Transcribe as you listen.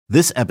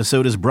This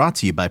episode is brought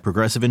to you by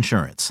Progressive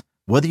Insurance.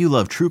 Whether you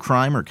love true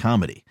crime or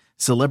comedy,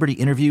 celebrity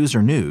interviews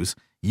or news,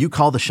 you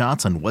call the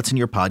shots on what's in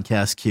your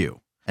podcast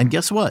queue. And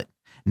guess what?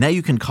 Now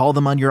you can call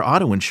them on your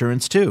auto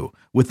insurance too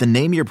with the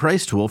Name Your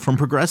Price tool from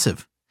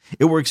Progressive.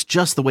 It works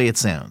just the way it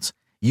sounds.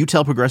 You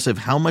tell Progressive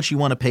how much you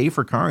want to pay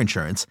for car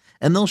insurance,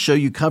 and they'll show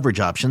you coverage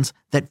options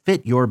that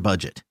fit your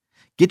budget.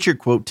 Get your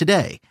quote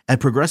today at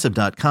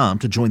Progressive.com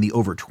to join the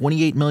over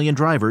 28 million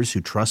drivers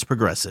who trust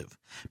Progressive.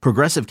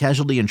 Progressive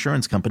Casualty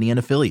Insurance Company and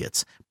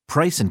Affiliates.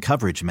 Price and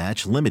coverage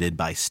match limited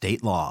by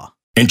state law.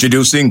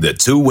 Introducing the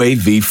two-way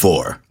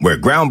V4, where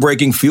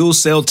groundbreaking fuel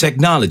cell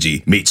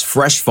technology meets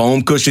fresh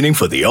foam cushioning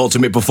for the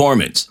ultimate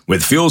performance.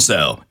 With fuel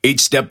cell, each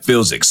step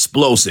feels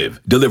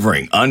explosive,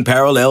 delivering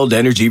unparalleled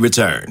energy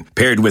return.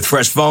 Paired with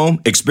fresh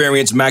foam,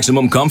 experience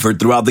maximum comfort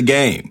throughout the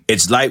game.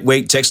 Its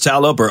lightweight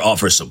textile upper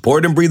offers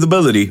support and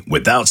breathability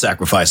without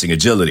sacrificing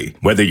agility.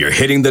 Whether you're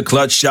hitting the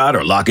clutch shot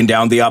or locking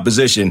down the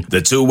opposition, the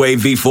two-way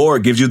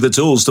V4 gives you the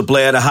tools to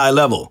play at a high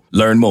level.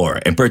 Learn more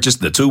and purchase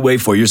the two-way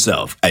for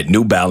yourself at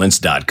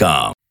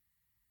newbalance.com.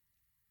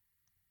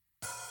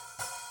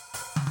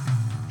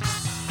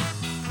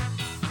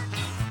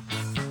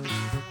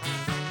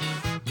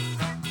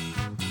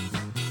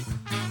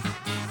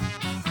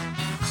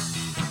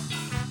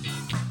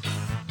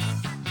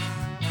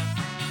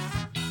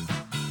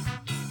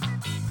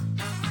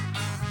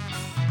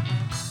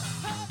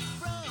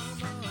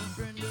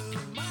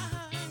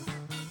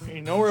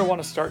 You know where I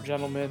want to start,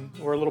 gentlemen?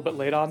 We're a little bit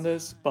late on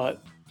this,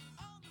 but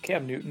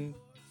Cam Newton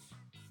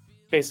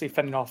basically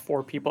fending off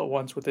four people at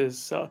once with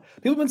his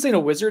people have been saying a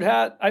wizard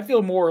hat. I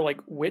feel more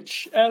like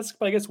witch-esque,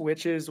 but I guess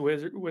witches,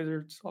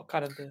 wizards, all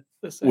kind of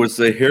the same. Was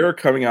the hair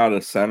coming out of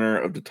the center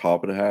of the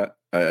top of the hat?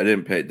 I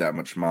didn't pay that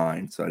much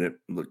mind, so I didn't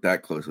look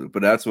that closely.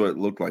 But that's what it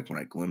looked like when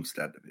I glimpsed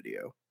at the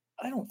video.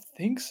 I don't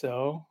think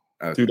so.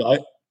 Okay. Dude,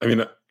 I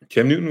mean,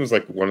 Cam Newton was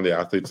like one of the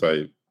athletes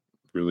I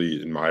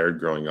really admired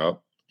growing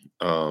up.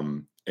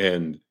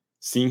 And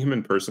seeing him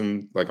in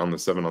person, like on the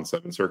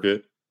 7-on-7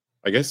 circuit,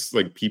 I guess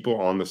like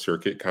people on the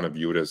circuit kind of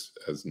view it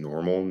as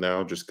normal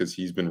now, just because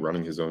he's been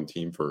running his own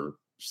team for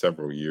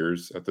several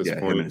years at this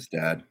point. Him and his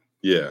dad.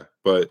 Yeah,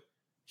 but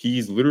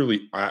he's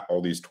literally at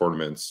all these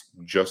tournaments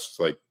just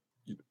like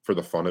for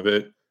the fun of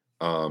it.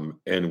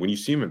 And when you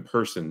see him in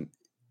person,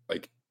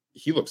 like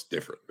he looks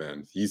different,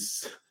 man.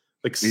 He's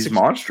like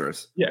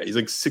monstrous. Yeah, he's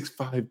like 6'5",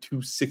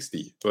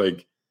 260.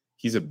 Like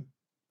he's a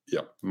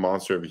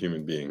monster of a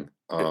human being.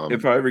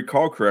 If I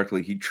recall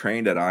correctly, he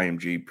trained at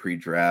IMG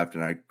pre-draft,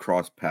 and I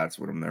crossed paths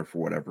with him there for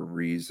whatever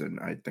reason.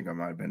 I think I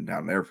might have been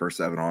down there for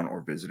 7-on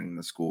or visiting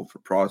the school for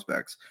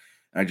prospects.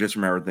 And I just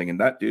remember thinking,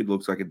 that dude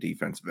looks like a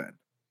defensive end.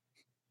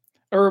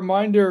 A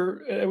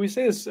reminder, we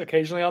say this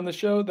occasionally on the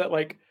show, that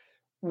like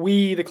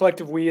the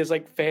collective we as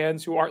like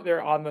fans who aren't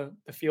there on the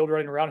field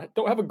running around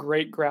don't have a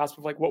great grasp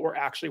of like what we're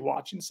actually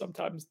watching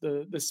sometimes,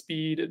 the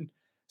speed and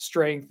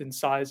strength and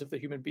size of the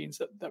human beings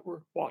that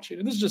we're watching.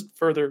 And this just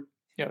further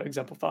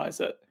exemplifies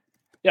that,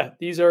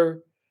 these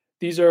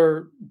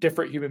are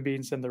different human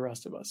beings than the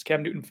rest of us.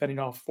 Cam Newton fending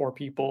off four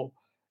people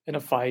in a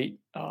fight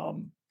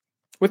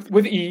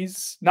with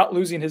ease, not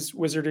losing his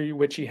wizardry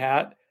witchy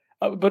hat.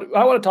 But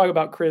I want to talk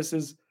about Chris.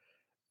 Is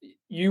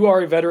you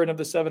are a veteran of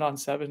the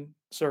 7-on-7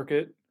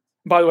 circuit.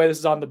 By the way, this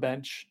is on the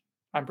bench.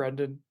 I'm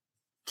Brendan,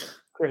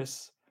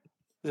 Chris,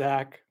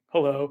 Zach.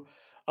 Hello.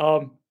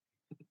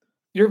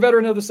 You're a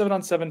veteran of the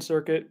 7-on-7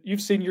 circuit.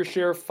 You've seen your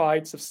share of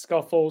fights, of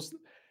scuffles.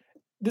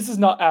 This is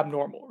not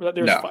abnormal.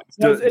 There's fights.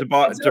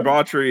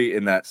 Debauchery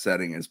in that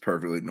setting is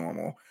perfectly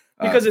normal.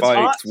 Because it's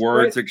fights, hot,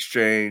 words right?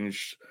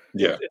 exchanged.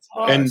 Yeah.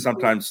 And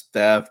sometimes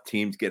theft,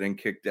 teams getting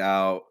kicked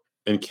out.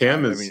 And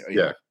Cam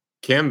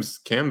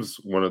Cam's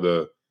one of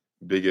the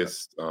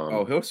biggest.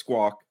 He'll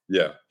squawk.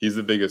 Yeah, he's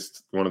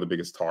one of the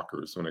biggest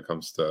talkers when it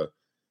comes to,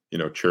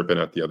 chirping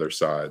at the other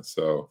side.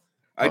 So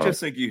I just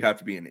think you have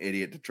to be an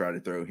idiot to try to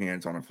throw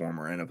hands on a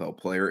former NFL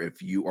player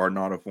if you are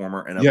not a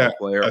former NFL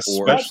player, or a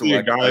select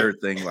player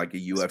thing like a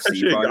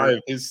UFC fighter. A guy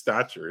of his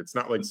stature. It's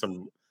not like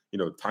some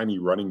tiny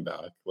running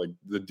back. Like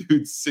the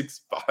dude's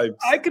 6'5".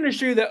 I can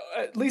assure you that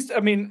at least, I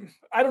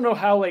don't know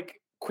how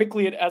like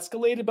quickly it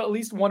escalated, but at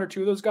least one or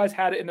two of those guys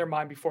had it in their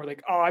mind before.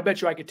 Like, I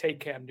bet you I could take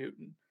Cam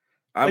Newton.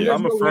 I'm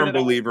a firm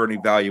believer in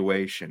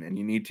evaluation, and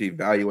you need to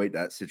evaluate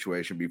that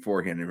situation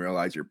beforehand and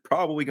realize you're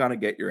probably going to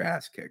get your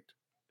ass kicked.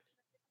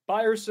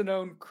 Buyer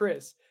Sonone,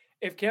 Chris,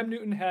 if Cam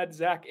Newton had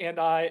Zach and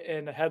I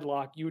in a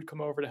headlock, you would come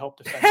over to help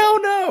defend.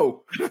 Hell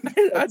no!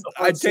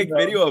 I'd take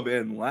video of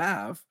it and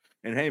laugh.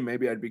 And hey,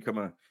 maybe I'd become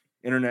an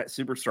internet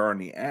superstar on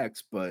the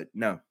X, but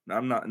no,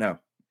 I'm not.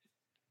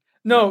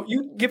 No,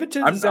 you give it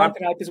to Zach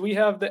and I because we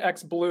have the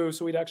X blue,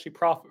 so we'd actually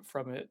profit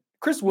from it.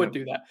 Chris would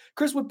do that.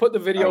 Chris would put the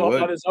video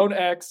up on his own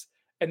X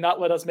and not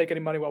let us make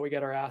any money while we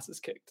get our asses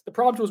kicked. The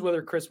problem was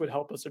whether Chris would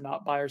help us or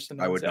not. Buyer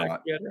Sonone, I would Zach,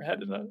 not. we had our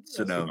head in a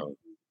Sonone.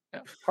 Yeah,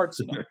 hard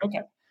to know.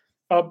 Okay.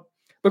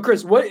 But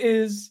Chris, what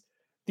is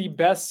the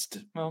best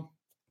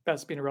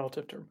being a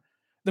relative term,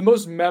 the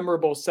most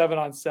memorable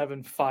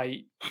 7-on-7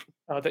 fight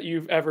that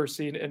you've ever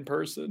seen in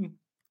person?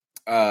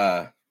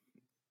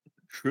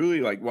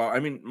 truly like, well, I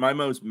mean, my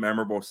most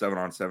memorable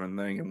 7-on-7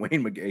 thing, and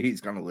Wayne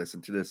McGahee's going to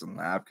listen to this and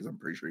laugh because I'm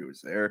pretty sure he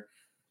was there.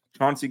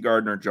 Chauncey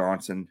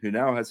Gardner-Johnson, who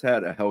now has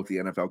had a healthy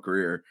NFL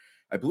career,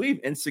 I believe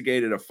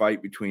instigated a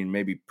fight between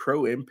maybe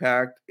Pro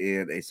Impact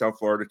and a South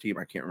Florida team.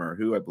 I can't remember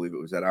who. I believe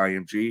it was at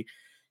IMG.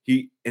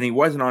 He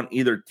wasn't on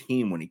either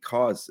team when he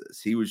caused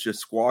this. He was just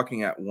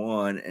squawking at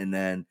one, and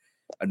then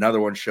another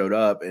one showed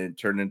up, and it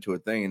turned into a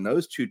thing. And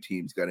those two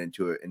teams got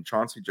into it, and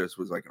Chauncey just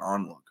was like an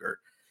onlooker.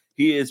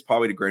 He is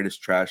probably the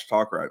greatest trash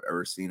talker I've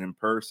ever seen in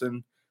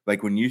person.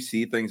 Like when you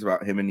see things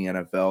about him in the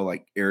NFL,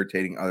 like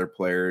irritating other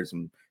players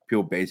and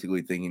people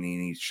basically thinking he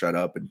needs to shut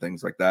up and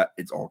things like that,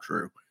 it's all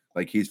true.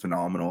 Like he's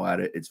phenomenal at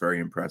it. It's very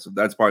impressive.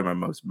 That's probably my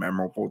most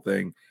memorable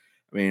thing.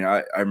 I mean,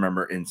 I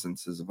remember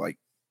instances of like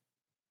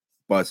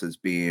buses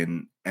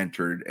being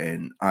entered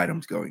and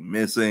items going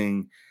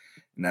missing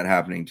and that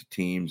happening to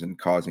teams and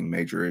causing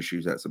major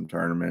issues at some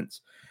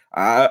tournaments.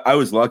 I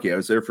was lucky. I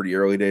was there for the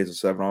early days of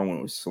 7-on when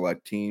it was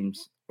select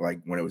teams, like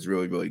when it was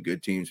really, really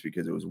good teams,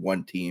 because it was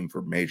one team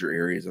for major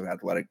areas of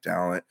athletic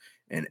talent,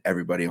 and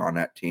everybody on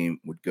that team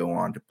would go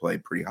on to play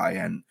pretty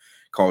high-end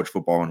college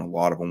football, and a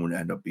lot of them would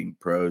end up being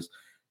pros.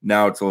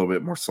 Now it's a little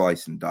bit more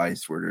slice and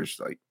dice where there's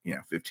like,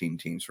 15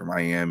 teams for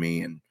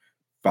Miami and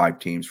 5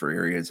 teams for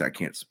areas that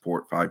can't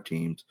support 5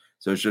 teams.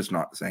 So it's just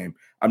not the same.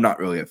 I'm not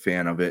really a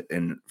fan of it.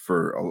 And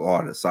for a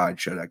lot of the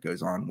sideshow that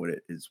goes on with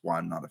it is why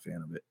I'm not a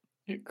fan of it.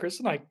 Chris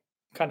and I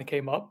kind of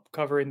came up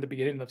covering the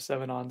beginning of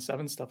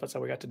 7-on-7 stuff. That's how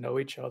we got to know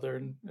each other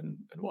and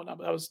whatnot.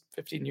 But that was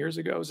 15 years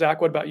ago.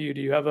 Zach, what about you?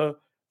 Do you have a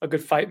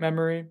good fight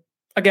memory?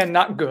 Again,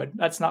 not good.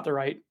 That's not the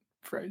right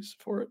phrase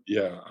for it.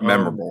 Yeah.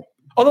 Memorable.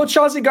 Although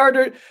Chauncey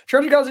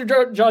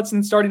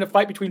Gardner-Johnson starting a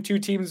fight between two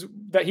teams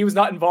that he was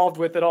not involved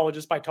with at all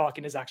just by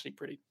talking is actually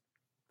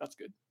that's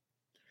good.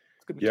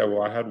 Yeah,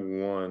 well, I had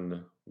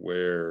one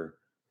where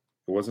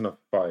it wasn't a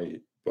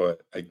fight,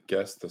 but I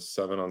guess the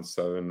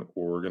 7-on-7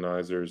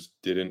 organizers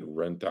didn't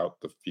rent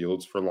out the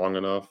fields for long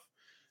enough.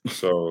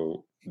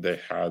 So they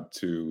had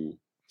to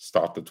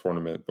stop the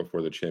tournament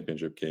before the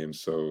championship game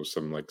so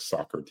some like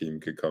soccer team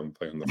could come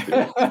play on the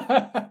field.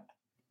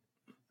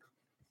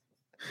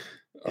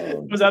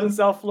 Was that in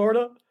South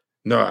Florida?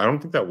 No, I don't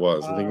think that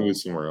was. I think it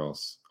was somewhere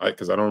else.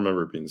 Because I don't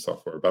remember it being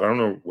South Florida, but I don't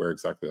know where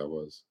exactly that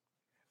was.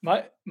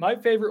 My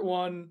favorite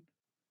one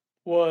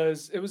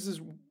was this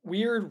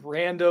weird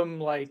random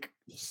like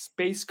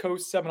Space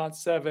Coast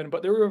 7-on-7,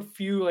 but there were a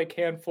few like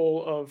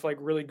handful of like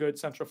really good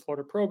Central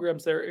Florida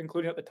programs there,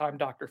 including at the time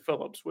Dr.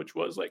 Phillips, which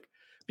was like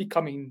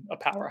becoming a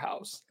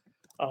powerhouse.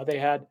 They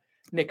had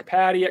Nick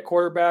Patty at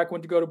quarterback,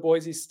 went to go to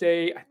Boise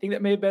State. I think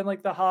that may have been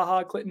like the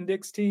Clinton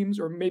Dix teams,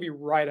 or maybe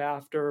right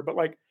after, but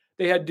like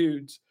they had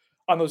dudes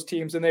on those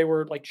teams, and they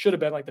were like should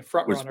have been like the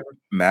front runner.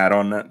 Matt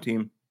on that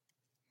team?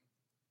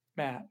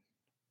 Matt.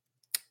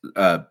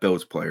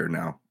 Bills player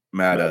now.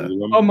 Matt.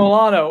 Milano.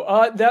 Milano.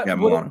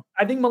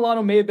 I think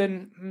Milano may have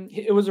been.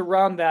 It was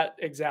around that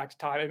exact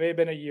time. It may have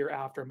been a year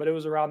after, but it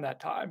was around that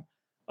time.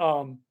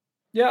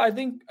 Yeah, I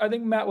think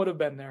Matt would have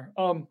been there.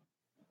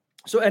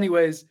 So,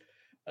 anyways,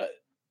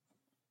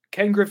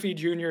 Ken Griffey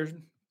Jr.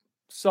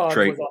 son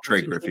Trey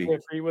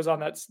Griffey was on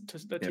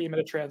the team at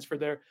a transfer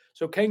there.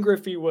 So Ken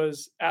Griffey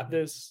was at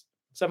this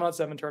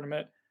 7-on-7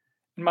 tournament,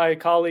 and my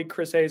colleague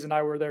Chris Hayes and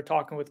I were there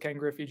talking with Ken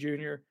Griffey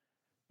Jr.,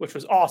 which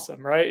was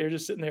awesome, right? You're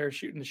just sitting there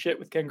shooting the shit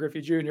with Ken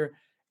Griffey Jr.,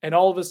 and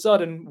all of a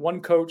sudden,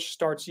 one coach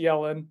starts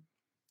yelling,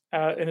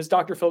 and his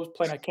Dr. Phillips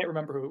playing, I can't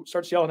remember who,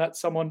 starts yelling at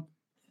someone.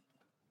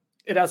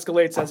 It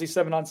escalates as these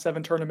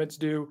 7-on-7 tournaments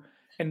do,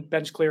 and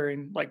bench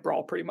clearing like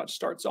brawl pretty much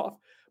starts off.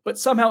 But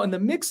somehow in the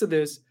mix of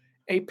this,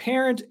 a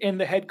parent and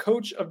the head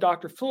coach of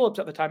Dr. Phillips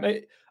at the time,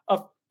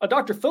 a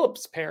Dr.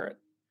 Phillips parent,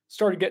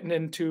 started getting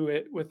into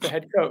it with the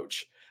head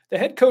coach. The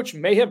head coach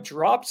may have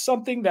dropped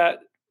something that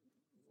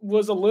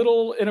was a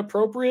little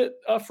inappropriate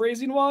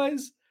phrasing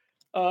wise,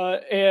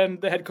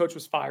 and the head coach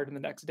was fired in the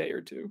next day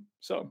or two.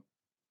 So,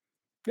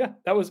 yeah,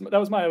 that was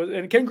mine.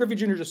 And Ken Griffey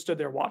Jr. just stood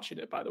there watching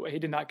it. By the way, he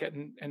did not get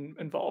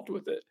involved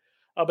with it,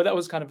 but that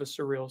was kind of a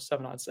surreal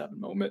 7-on-7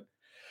 moment.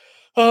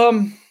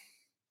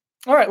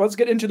 All right, let's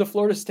get into the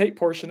Florida State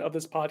portion of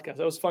this podcast.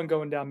 That was fun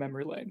going down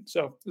memory lane.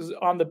 So, this is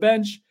On the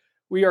Bench.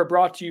 We are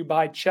brought to you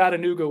by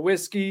Chattanooga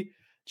Whiskey.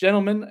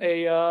 Gentlemen,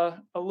 a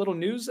little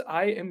news.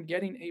 I am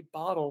getting a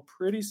bottle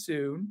pretty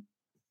soon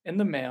in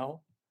the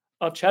mail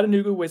of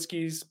Chattanooga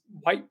Whiskey's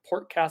white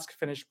port cask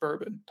finished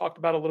bourbon. Talked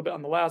about it a little bit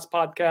on the last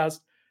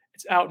podcast.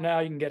 It's out now.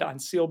 You can get it on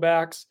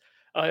sealbacks.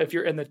 If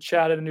you're in the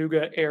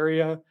Chattanooga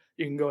area,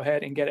 you can go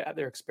ahead and get it at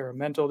their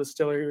experimental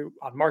distillery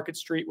on Market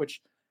Street,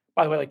 which,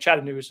 by the way, like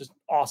Chattanooga is just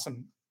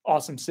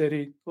awesome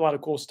city. A lot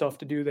of cool stuff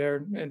to do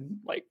there. And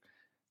like,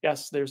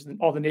 yes, there's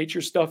all the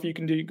nature stuff you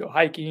can do. You can go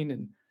hiking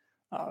and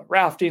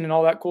rafting and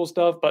all that cool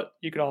stuff, but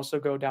you could also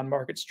go down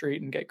Market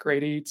Street and get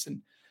great eats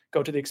and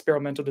go to the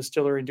experimental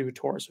distillery and do a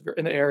tour. So if you're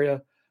in the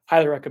area,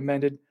 highly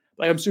recommended.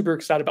 Like, I'm super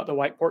excited about the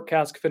white port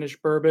cask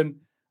finished bourbon.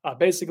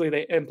 Basically,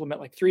 they implement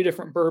like 3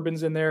 different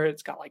bourbons in there.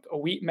 It's got like a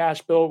wheat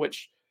mash bill,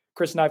 which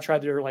Chris and I have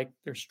tried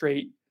their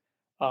straight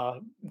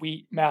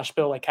wheat mash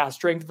bill, like cask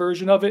strength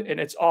version of it, and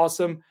it's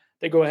awesome.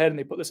 They go ahead and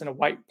they put this in a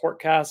white port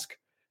cask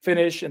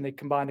finish, and they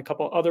combine a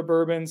couple other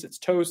bourbons. It's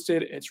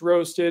toasted, it's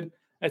roasted, and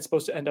it's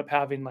supposed to end up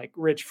having like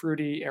rich,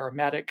 fruity,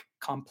 aromatic,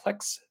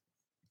 complex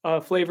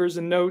flavors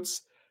and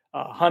notes.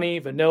 Honey,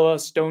 vanilla,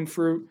 stone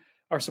fruit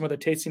are some of the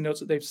tasting notes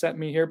that they've sent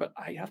me here, but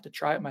I have to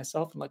try it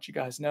myself and let you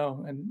guys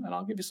know, and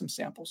I'll give you some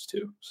samples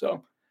too.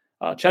 So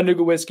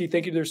Chattanooga Whiskey,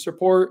 thank you for their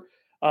support.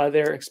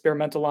 Their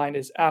experimental line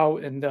is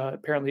out, and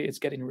apparently it's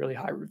getting really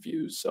high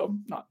reviews, so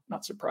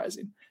not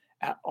surprising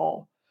at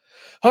all.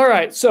 All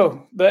right,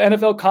 so the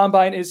NFL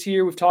Combine is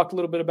here. We've talked a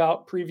little bit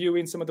about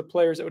previewing some of the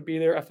players that would be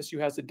there. FSU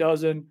has a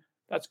dozen.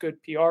 That's good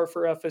PR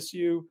for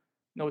FSU.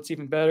 No, it's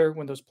even better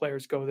when those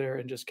players go there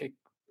and just kick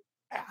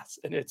ass,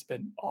 and it's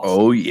been awesome.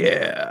 Oh,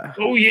 yeah.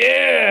 Oh,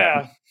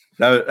 yeah.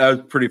 That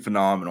was pretty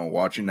phenomenal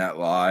watching that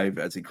live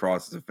as he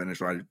crosses the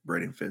finish line.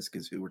 Braden Fisk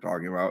is who we're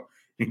talking about.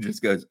 He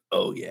just goes,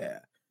 oh, yeah.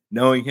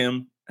 Knowing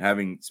him,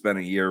 having spent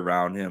a year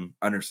around him,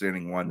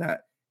 understanding one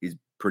that he's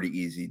pretty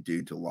easy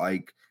dude to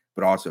like,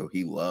 but also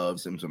he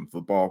loves him some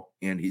football,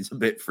 and he's a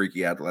bit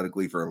freaky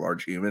athletically for a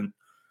large human.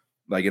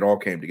 Like, it all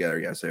came together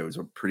yesterday. It was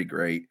pretty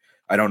great.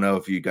 I don't know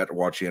if you got to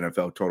watch the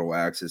NFL Total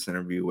Access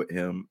interview with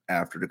him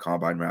after the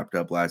Combine wrapped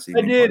up last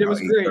evening. I did. It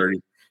was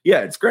great. Yeah,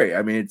 it's great.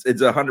 I mean,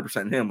 it's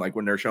 100% him. Like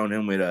when they're showing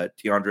him with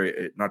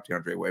not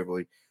Teandre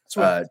Waverly,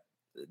 Swift.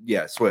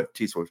 Swift,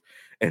 T Swift,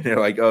 and they're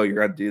like, "Oh,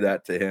 you're gonna do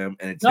that to him,"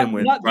 and it's him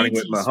running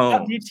with Mahomes.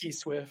 Not DT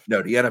Swift.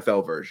 No, the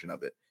NFL version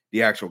of it,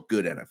 the actual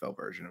good NFL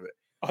version of it.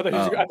 I thought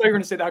you were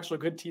going to say the actual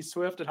good T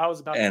Swift, and I was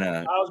about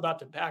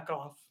to back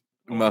off.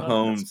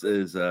 Mahomes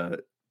is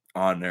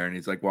on there, and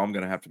he's like, "Well, I'm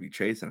gonna have to be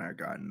chasing that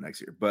guy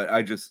next year."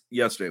 But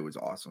yesterday was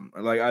awesome.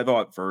 Like I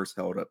thought, first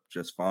held up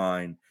just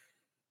fine.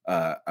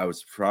 I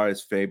was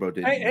surprised Fabo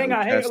didn't. Hang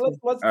on.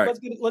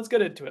 Let's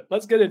get into it.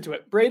 Let's get into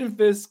it. Braden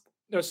Fisk.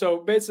 So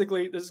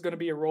basically, this is going to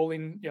be a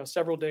rolling,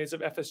 several days of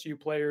FSU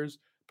players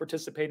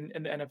participating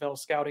in the NFL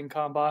scouting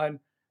combine.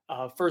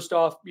 First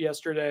off,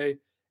 yesterday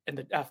in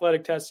the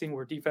athletic testing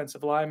were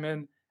defensive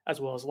linemen as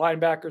well as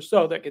linebackers.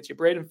 So that gets you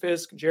Braden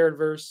Fisk, Jared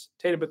Verse,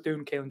 Tatum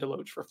Bethune, Kalen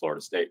DeLoach for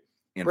Florida State.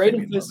 And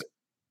Braden Fisk.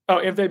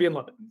 And Fabian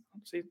Lovett.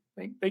 See,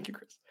 thank you,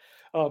 Chris.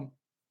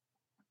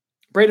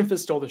 Braden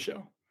Fisk stole the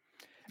show.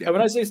 Yeah. And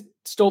when I say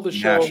stole the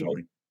show,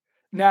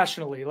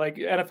 nationally, like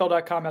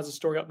NFL.com has a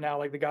story up now,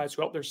 like the guys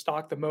who helped their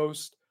stock the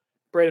most.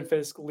 Braden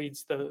Fisk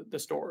leads the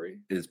story.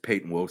 Is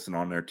Peyton Wilson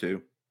on there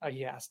too?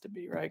 He has to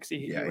be, right?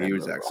 He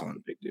was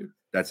excellent. Big dude.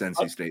 That's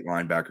NC State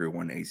linebacker who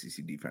won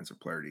ACC Defensive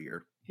Player of the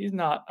Year. He's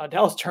not.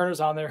 Dallas Turner's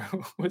on there.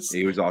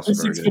 He was also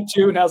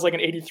 6'2" and has like an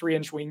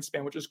 83-inch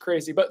wingspan, which is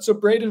crazy. But so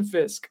Braden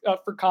Fisk,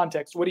 for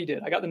context, what he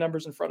did, I got the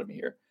numbers in front of me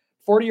here.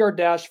 40-yard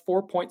dash,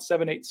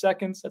 4.78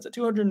 seconds. That's at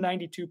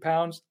 292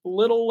 pounds. A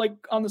little like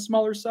on the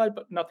smaller side,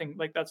 but nothing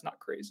like that's not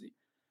crazy.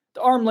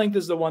 The arm length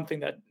is the one thing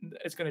that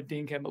is going to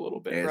ding him a little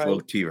bit. Yeah, it's right? a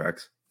little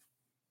T-Rex.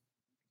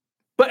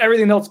 But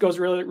everything else goes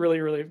really, really,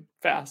 really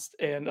fast.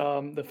 And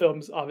the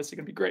film's obviously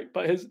going to be great.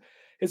 But his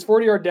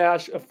 40-yard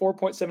dash of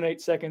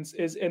 4.78 seconds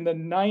is in the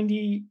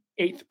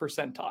 98th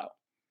percentile.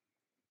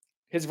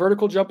 His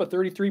vertical jump of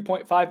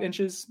 33.5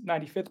 inches,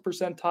 95th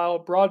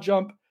percentile. Broad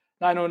jump,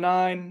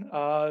 909.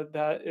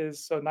 That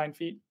is 9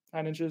 feet,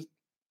 9 inches.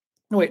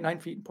 No, wait, 9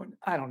 feet.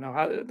 I don't know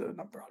how the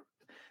number.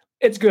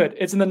 It's good.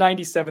 It's in the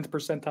 97th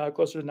percentile,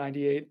 closer to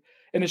 98.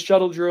 And his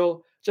shuttle drill,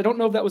 which I don't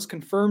know if that was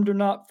confirmed or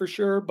not for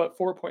sure, but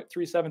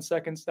 4.37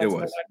 seconds. It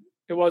was.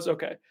 It was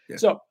okay. Yeah.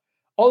 So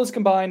all this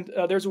combined,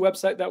 there's a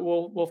website that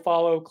we'll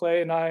follow.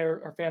 Clay and I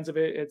are fans of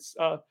it. It's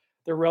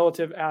the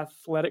Relative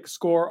Athletic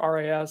Score,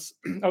 RAS.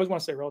 I always want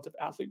to say Relative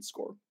Athlete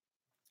Score.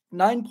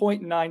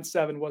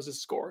 9.97 was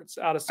his score. It's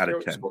out of 10.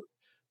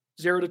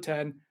 0 to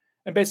 10.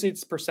 And basically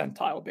it's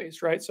percentile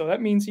based, right? So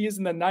that means he is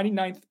in the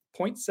 99.7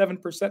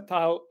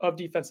 percentile of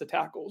defensive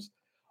tackles.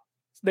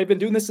 They've been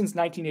doing this since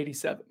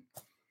 1987,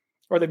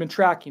 or they've been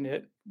tracking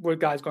it with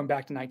guys going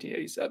back to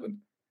 1987.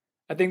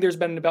 I think there's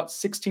been about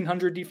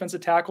 1,600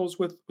 defensive tackles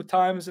with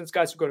time since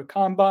guys who go to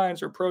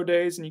combines or pro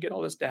days, and you get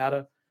all this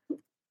data.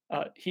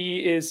 He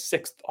is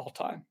 6th all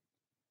time.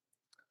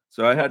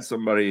 So I had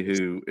somebody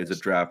who is a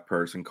draft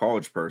person,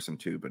 college person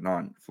too, but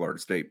not Florida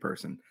State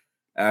person,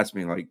 ask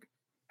me like,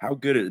 how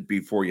good is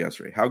before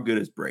yesterday? How good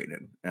is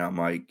Braden? And I'm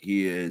like,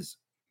 he is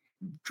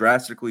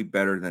drastically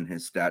better than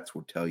his stats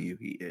will tell you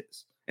he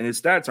is. And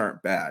his stats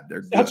aren't bad.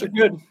 They're stats good.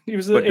 Are good. He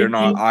was, but they're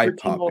not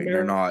eye-popping.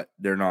 They're not,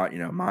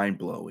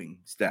 mind-blowing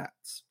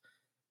stats.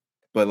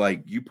 But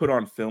like you put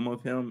on film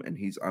of him and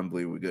he's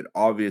unbelievably good.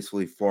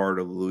 Obviously,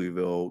 Florida,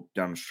 Louisville,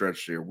 down the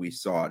stretch there, we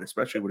saw it,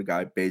 especially with a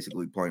guy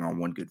basically playing on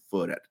one good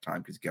foot at the time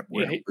because he kept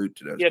wearing a boot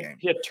to those games.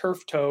 He had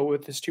turf toe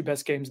with his 2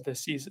 best games this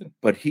season.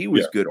 But he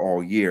was good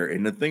all year.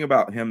 And the thing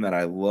about him that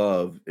I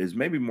love is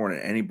maybe more than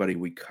anybody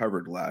we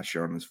covered last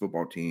year on this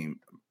football team,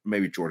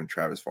 maybe Jordan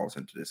Travis falls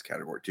into this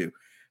category too.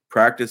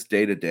 Practice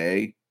day to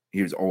day,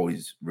 he was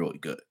always really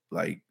good.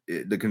 Like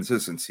the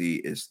consistency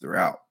is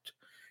throughout.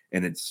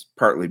 And it's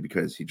partly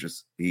because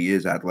he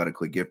is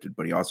athletically gifted,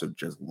 but he also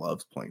just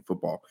loves playing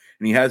football.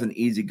 And he has an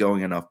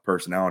easygoing enough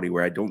personality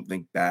where I don't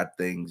think bad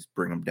things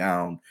bring him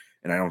down.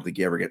 And I don't think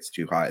he ever gets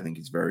too high. I think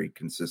he's very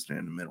consistent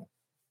in the middle.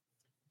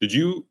 Did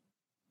you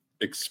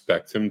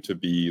expect him to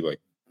be like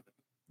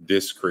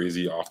this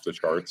crazy off the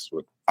charts?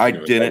 With I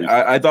didn't.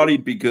 I thought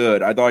he'd be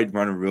good. I thought he'd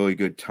run a really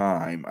good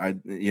time.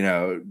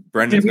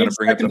 Brendan's going to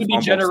bring up the to be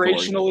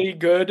generationally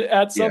good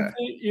at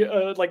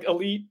something, like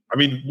elite. I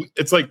mean,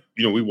 it's like,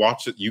 we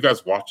watch it. You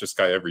guys watch this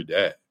guy every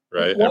day,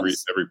 right?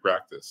 Every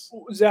practice.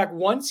 Zach,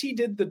 once he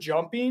did the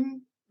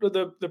jumping,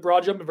 the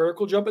broad jump and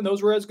vertical jump, and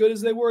those were as good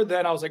as they were,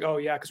 then I was like, oh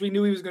yeah, because we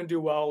knew he was going to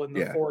do well in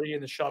the 40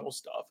 and the shuttle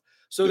stuff.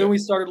 So then we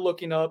started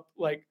looking up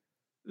like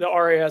the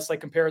RAS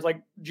compares,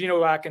 like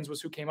Geno Atkins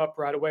was who came up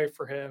right away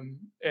for him,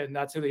 and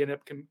that's who they ended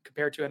up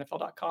compared to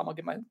NFL.com. I'll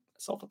give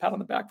myself a pat on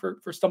the back for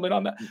stumbling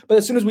on that. But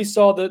as soon as we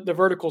saw the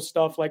vertical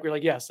stuff, we're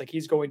like, yes,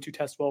 he's going to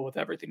test well with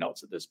everything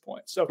else at this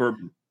point. So for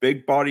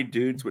big body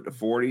dudes with the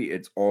 40,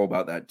 it's all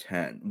about that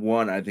 10.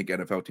 One, I think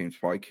NFL teams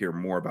probably care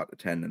more about the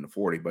 10 than the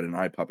 40, but an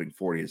eye-popping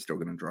 40 is still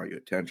going to draw you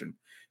attention.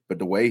 But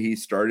the way he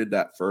started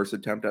that first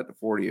attempt at the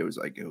 40, it was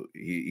like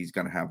he's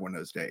going to have one of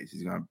those days.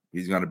 He's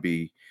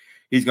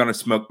going to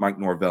smoke Mike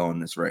Norvell in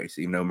this race,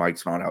 even though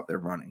Mike's not out there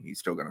running. He's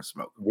still going to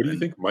smoke him. What do you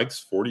think Mike's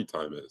 40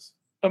 time is?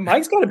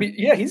 Mike's got to be,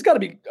 he's got to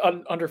be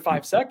under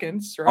 5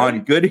 seconds, right?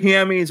 On good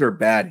hammies or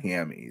bad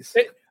hammies?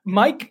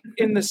 Mike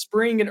in the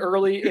spring and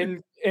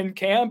early in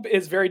camp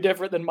is very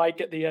different than Mike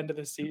at the end of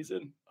the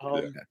season,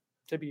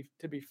 to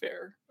be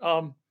fair.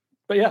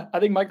 But yeah, I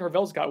think Mike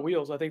Norvell's got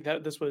wheels. I think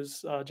that this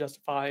was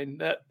justifying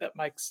that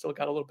Mike's still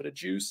got a little bit of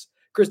juice.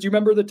 Chris, do you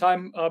remember the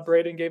time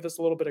Braden gave us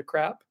a little bit of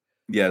crap?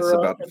 Yes,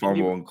 about the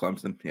fumble in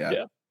Clemson.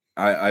 Yeah.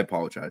 I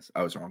apologize.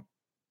 I was wrong.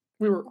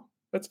 We were wrong.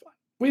 That's fine.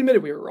 We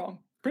admitted we were wrong.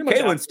 Pretty much.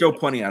 Kalen's still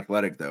plenty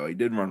athletic, though. He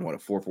did run, a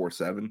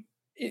 4.47?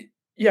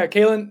 Yeah,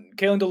 Kalen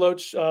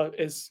DeLoach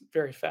is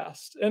very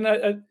fast. And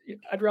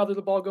I'd rather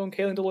the ball go in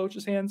Kalen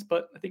DeLoach's hands,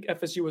 but I think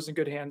FSU was in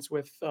good hands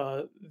with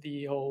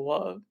the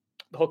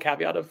whole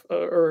caveat of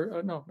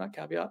not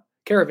caveat,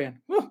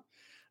 caravan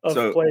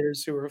of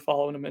players who were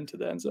following him into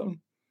the end zone.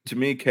 To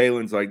me,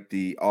 Kalen's like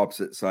the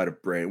opposite side of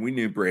Braden. We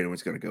knew Braden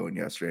was going to go in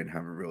yesterday and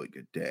have a really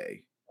good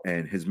day.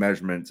 And his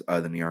measurements,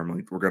 other than the arm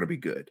length, were going to be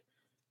good.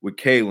 With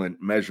Kalen,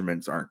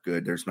 measurements aren't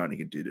good. There's nothing you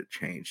can do to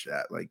change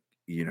that.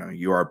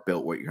 You are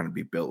built what you're going to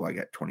be built like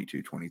at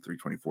 22, 23,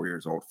 24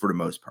 years old for the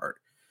most part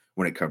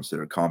when it comes to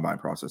the combine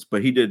process.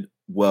 But he did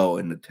well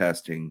in the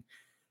testing.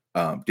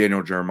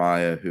 Daniel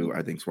Jeremiah, who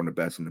I think is one of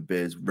the best in the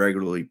biz,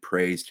 regularly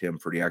praised him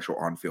for the actual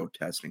on-field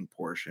testing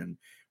portion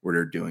where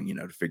they're doing,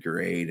 the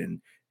figure eight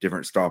and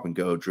different stop and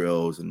go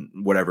drills and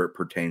whatever it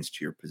pertains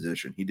to your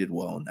position. He did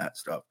well in that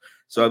stuff.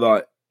 So I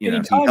thought, he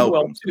helped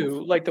well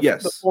too. Like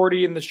the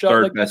 40 and the shot.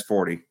 Third best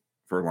 40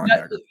 for a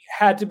linebacker.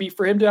 Had to be,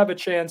 for him to have a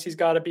chance, he's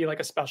got to be like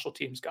a special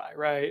teams guy,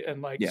 right?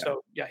 And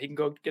he can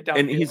go get down.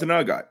 And he's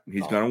another guy.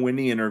 He's going to win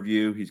the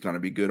interview. He's going to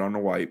be good on the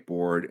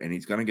whiteboard, and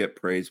he's going to get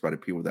praised by the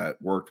people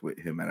that worked with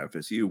him at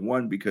FSU.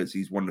 One, because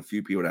he's one of the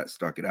few people that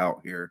stuck it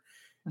out here.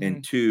 Mm-hmm.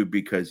 And two,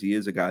 because he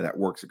is a guy that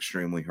works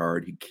extremely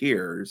hard. He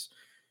cares.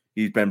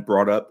 He's been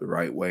brought up the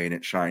right way, and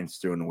it shines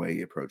through in the way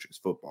he approaches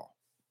football.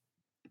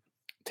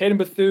 Tatum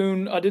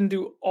Bethune didn't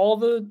do all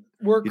the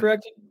work,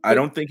 correct? I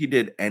don't think he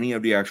did any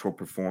of the actual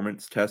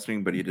performance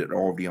testing, but he did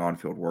all of the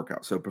on-field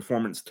workouts. So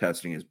performance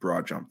testing is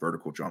broad jump,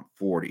 vertical jump,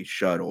 40,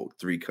 shuttle,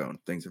 3-cone,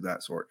 things of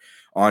that sort.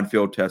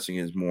 On-field testing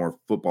is more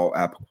football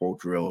applicable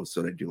drills.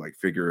 So they do like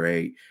figure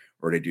eight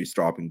or they do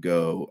stop and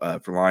go.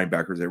 For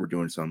linebackers, they were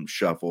doing some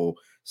shuffle,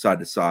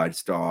 side-to-side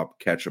stop,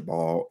 catch a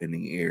ball in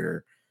the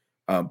air.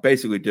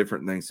 Basically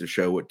different things to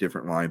show what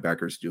different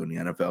linebackers do in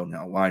the NFL.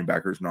 Now,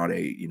 linebackers not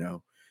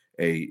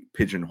a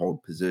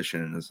pigeonholed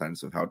position in the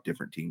sense of how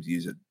different teams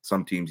use it.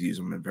 Some teams use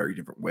them in very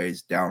different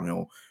ways,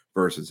 downhill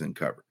versus in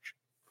coverage.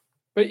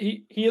 But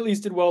he at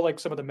least did well, like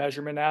some of the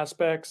measurement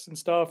aspects and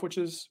stuff, which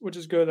is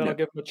good. That'll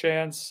give him a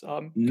chance.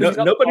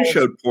 Nobody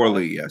showed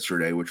poorly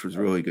yesterday, which was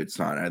really good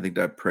sign. I think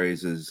that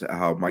praises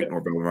how Mike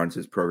Norvell runs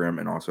his program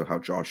and also how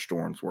Josh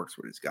Storms works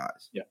with his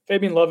guys. Yeah,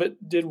 Fabian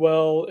Lovett did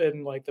well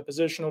in like the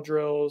positional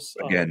drills.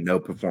 Again, no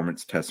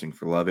performance testing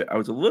for Lovett. I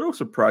was a little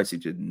surprised he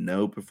did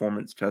no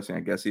performance testing.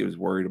 I guess he was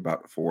worried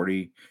about the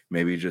 40.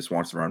 Maybe he just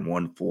wants to run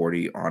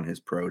 140 on his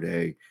pro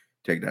day.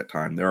 Take that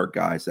time. There are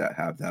guys that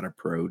have that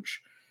approach.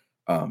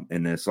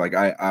 In this,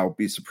 I'll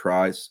be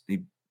surprised.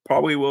 He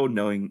probably will,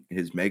 knowing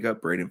his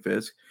makeup, Braden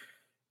Fisk.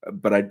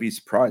 But I'd be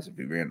surprised if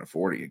he ran the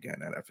 40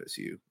 again at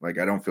FSU. I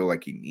don't feel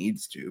like he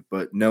needs to.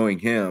 But knowing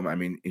him, I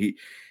mean, he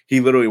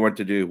literally went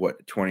to do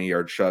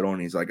 20-yard shuttle,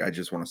 and he's like, I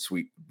just want to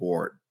sweep the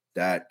board.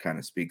 That kind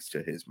of speaks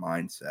to his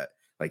mindset.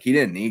 He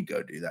didn't need to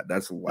go do that.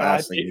 That's the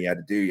last thing he had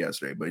to do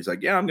yesterday. But he's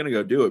like, yeah, I'm going to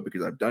go do it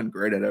because I've done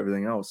great at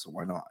everything else. So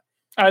why not?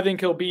 I think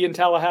he'll be in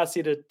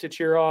Tallahassee to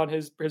cheer on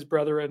his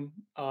brethren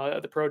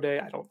at the pro day.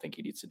 I don't think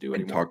he needs to do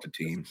and anymore. Talk to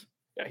teams.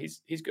 Yeah,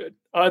 he's good.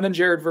 And then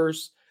Jared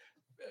Verse.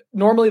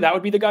 Normally that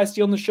would be the guy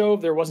stealing the show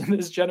if there wasn't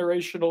this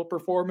generational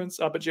performance.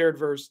 But Jared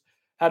Verse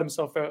had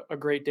himself a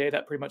great day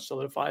that pretty much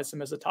solidifies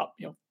him as a top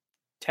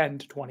 10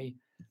 to 20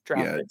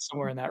 draft pick,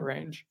 somewhere in that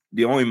range.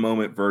 The only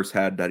moment Verse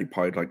had that he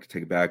probably like to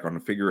take it back on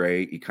the figure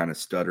eight, he kind of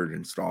stuttered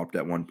and stopped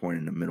at one point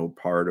in the middle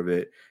part of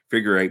it.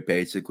 Figure eight,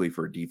 basically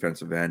for a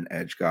defensive end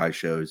edge guy,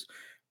 shows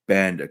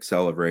bend,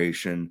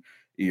 acceleration.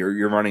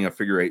 You're running a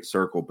figure 8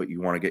 circle, but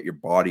you want to get your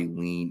body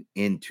lean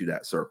into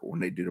that circle. When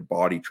they do the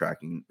body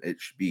tracking,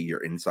 it should be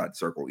your inside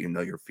circle, even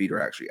though your feet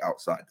are actually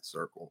outside the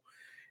circle.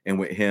 And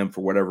with him,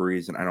 for whatever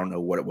reason, I don't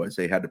know what it was,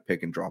 they had to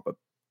pick and drop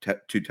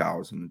 2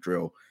 towels in the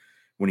drill.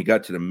 When he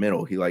got to the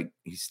middle,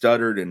 he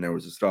stuttered and there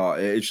was a stall.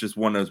 It's just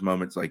one of those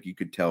moments, like, you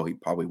could tell he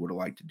probably would have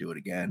liked to do it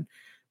again.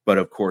 But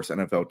of course,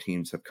 NFL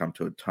teams have come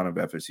to a ton of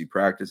FSU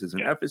practices,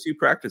 and FSU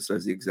practice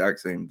does the exact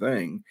same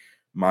thing.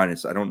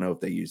 Minus, I don't know if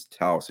they use the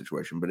towel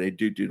situation, but they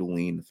do the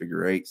lean, the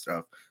figure 8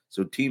 stuff.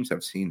 So teams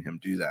have seen him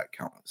do that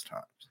countless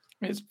times.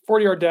 His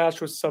 40-yard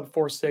dash was sub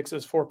 4.6. It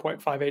was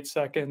 4.58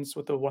 seconds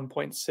with a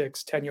 1.6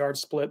 10-yard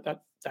split.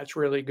 That's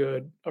really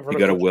good. You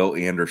got a Will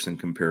Anderson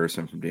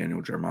comparison from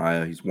Daniel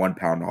Jeremiah. He's 1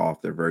 pound off.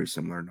 They're very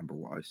similar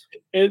number-wise.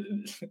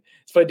 It's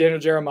funny. Daniel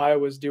Jeremiah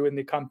was doing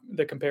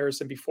the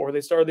comparison before they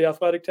started the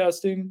athletic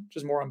testing,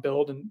 just more on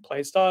build and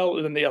play style.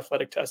 And then the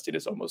athletic testing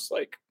is almost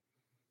like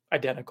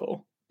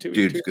identical.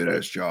 Dude's good at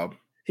his job.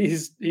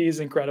 He's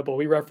incredible.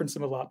 We reference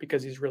him a lot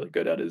because he's really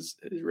good at his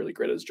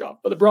job.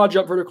 But the broad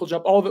jump, vertical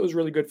jump, all of it was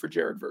really good for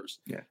Jared Verse.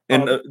 Yeah,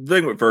 and the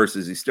thing with Verse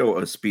is he's still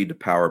a speed to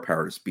power,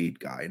 power to speed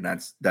guy, and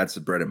that's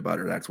the bread and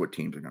butter. That's what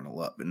teams are going to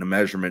love. And the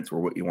measurements were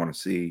what you want to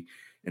see,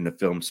 and the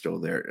film's still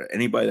there.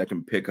 Anybody that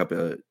can pick up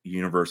a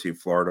University of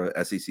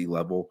Florida SEC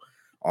level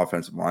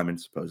offensive lineman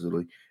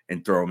supposedly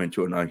and throw them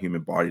into a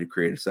non-human body to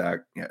create a sack,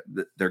 yeah,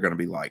 they're going to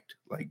be liked.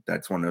 Like,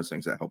 that's one of those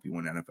things that help you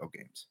win NFL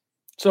games.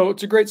 So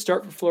it's a great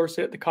start for Florida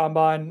State at the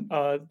Combine.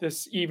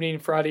 This evening,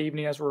 Friday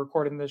evening, as we're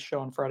recording this show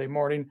on Friday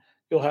morning,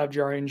 you'll have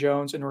Jarian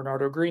Jones and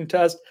Renardo Green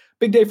test.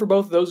 Big day for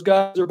both of those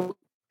guys. They're both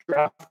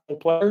draftable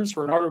players.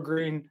 Renardo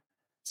Green,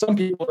 some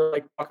people are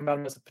like talking about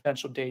him as a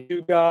potential day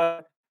 2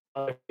 guy.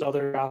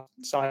 Other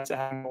sides that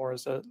have him more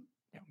as a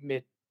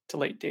mid to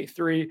late day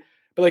 3.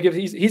 But like, if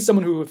he's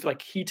someone who, if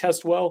like he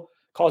tests well,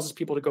 causes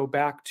people to go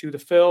back to the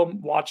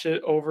film, watch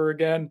it over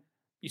again.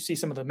 You see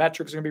some of the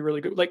metrics are going to be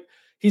really good. Like,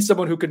 he's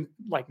someone who can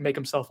like make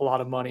himself a lot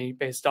of money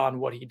based on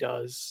what he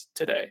does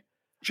today.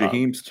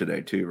 Jaheim's today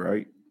too,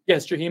 right?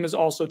 Yes, Jaheim is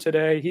also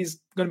today.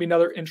 He's going to be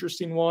another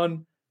interesting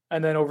one.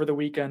 And then over the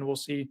weekend, we'll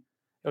see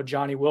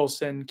Johnny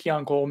Wilson,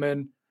 Keon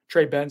Coleman,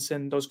 Trey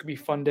Benson. Those could be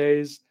fun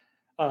days.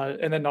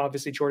 And then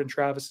obviously Jordan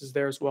Travis is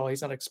there as well.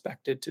 He's not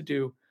expected to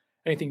do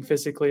anything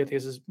physically. I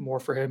think this is more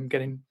for him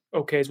getting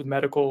okays with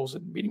medicals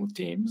and meeting with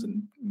teams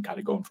and kind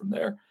of going from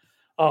there.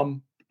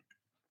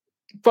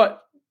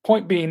 But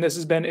point being, this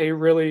has been a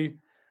really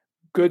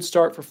good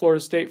start for Florida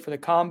State for the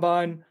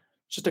Combine.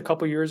 Just a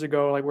couple years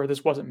ago, like, where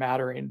this wasn't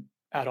mattering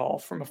at all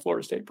from a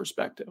Florida State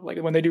perspective.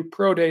 Like, when they do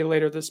Pro Day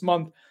later this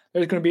month,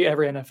 there's going to be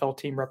every NFL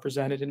team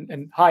represented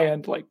and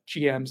high-end like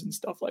GMs and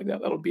stuff like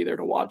that that'll be there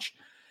to watch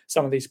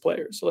some of these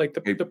players. So like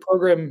the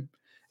program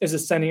is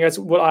ascending. That's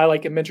what I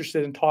am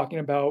interested in talking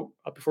about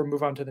before we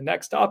move on to the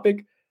next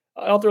topic.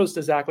 I'll throw this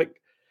to Zach.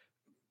 Like,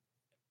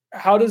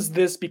 how does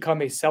this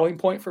become a selling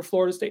point for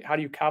Florida State? How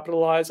do you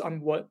capitalize on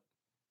what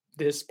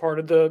this part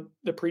of the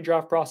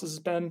pre-draft process has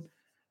been?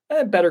 And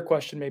a better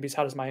question maybe is,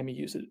 how does Miami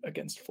use it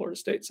against Florida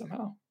State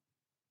somehow?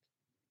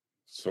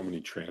 So many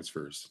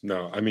transfers.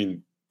 No, I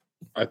mean,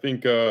 I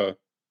think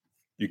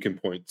you can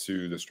point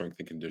to the strength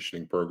and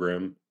conditioning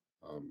program,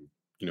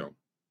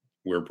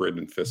 where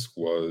Braden Fisk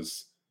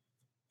was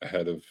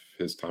ahead of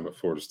his time at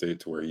Florida State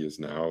to where he is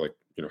now. Like,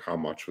 how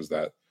much of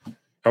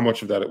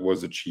that it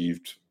was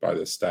achieved by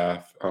the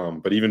staff.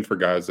 But even for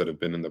guys that have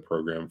been in the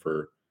program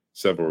for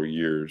several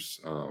years,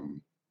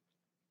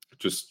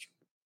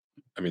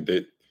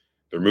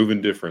 they're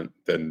moving different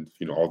than,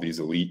 all these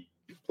elite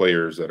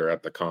players that are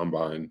at the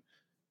Combine.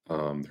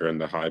 They're in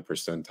the high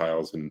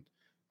percentiles in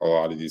a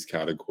lot of these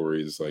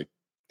categories. Like,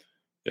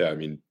 yeah, I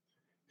mean,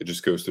 it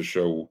just goes to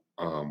show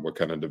what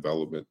kind of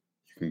development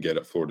you can get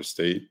at Florida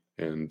State.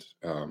 And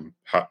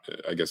how,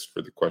 I guess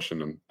for the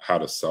question on how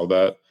to sell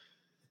that,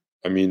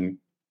 I mean,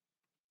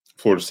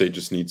 Florida State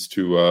just needs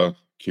to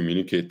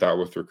communicate that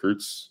with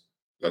recruits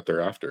that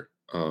they're after.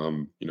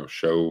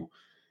 Show,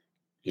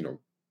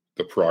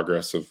 the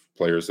progress of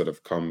players that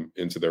have come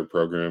into their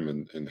program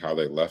and how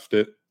they left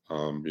it,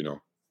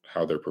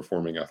 how they're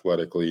performing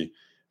athletically,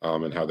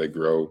 and how they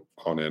grow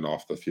on and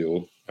off the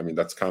field. I mean,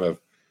 that's kind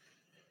of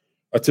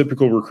a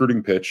typical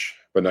recruiting pitch,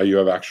 but now you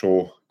have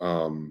actual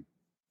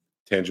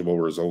tangible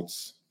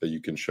results that you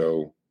can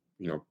show,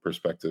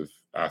 prospective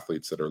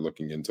athletes that are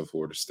looking into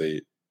Florida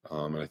State.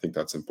 And I think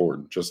that's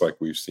important. Just like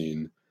we've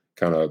seen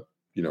kind of,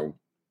 when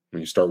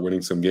you start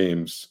winning some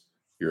games,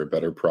 you're a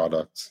better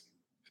product.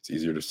 It's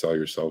easier to sell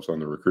yourselves on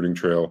the recruiting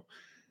trail.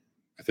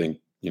 I think,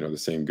 the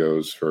same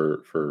goes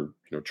for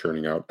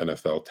churning out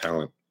NFL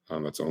talent.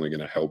 That's only going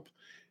to help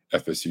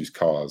FSU's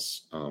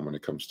cause when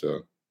it comes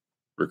to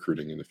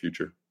recruiting in the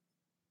future.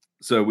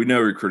 So we know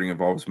recruiting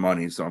involves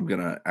money, so I'm going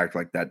to act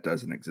like that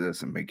doesn't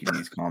exist in making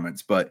these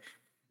comments. But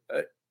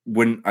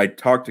when I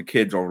talk to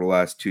kids over the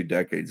last 2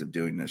 decades of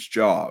doing this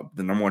job,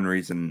 the number one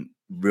reason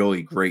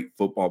really great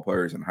football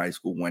players in high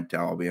school went to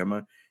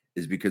Alabama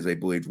is because they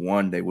believed,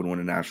 1, they would win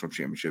a national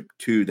championship.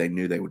 2, they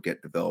knew they would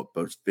get developed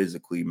both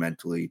physically,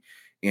 mentally,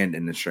 and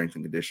in the strength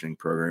and conditioning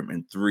program.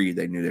 And 3,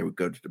 they knew they would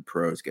go to the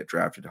pros, get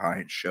drafted high,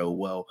 and show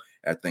well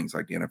at things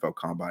like the NFL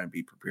Combine and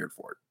be prepared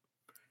for it.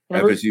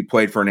 FSU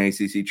played for an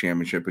ACC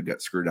championship and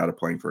got screwed out of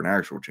playing for an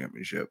actual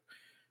championship.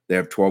 They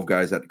have 12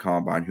 guys at the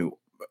Combine who,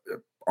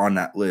 on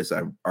that list,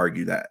 I would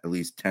argue that at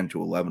least 10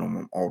 to 11 of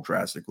them all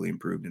drastically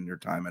improved in their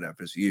time at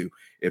FSU,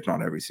 if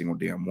not every single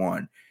damn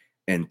one.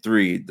 And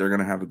 3, they're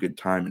going to have a good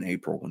time in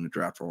April when the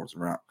draft rolls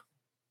around.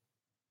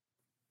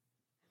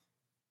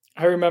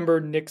 I remember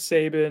Nick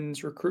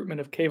Saban's recruitment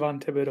of Kayvon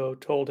Thibodeau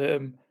told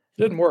him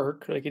it didn't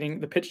work. Like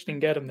the pitch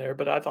didn't get him there,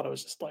 but I thought it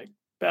was just like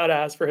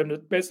badass for him to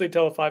basically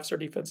tell a 5-star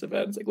defensive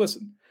end, it's like,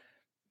 listen,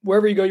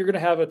 wherever you go, you're going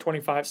to have a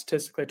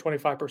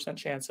 25%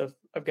 chance of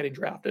getting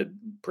drafted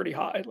pretty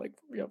high, like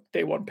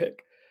day one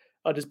pick,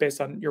 just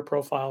based on your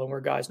profile and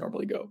where guys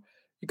normally go.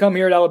 You come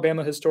here at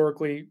Alabama,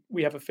 historically,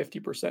 we have a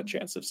 50%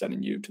 chance of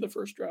sending you to the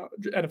first round,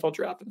 NFL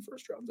draft in the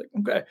first round. It's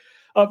like, okay.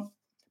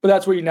 But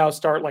that's where you now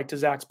start, like to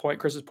Zach's point,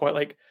 Chris's point,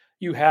 like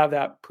you have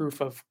that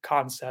proof of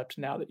concept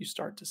now that you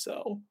start to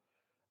sell.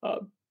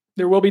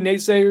 There will be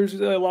naysayers.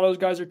 A lot of those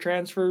guys are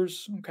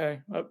transfers.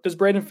 Okay. Does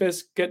Braden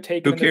Fisk get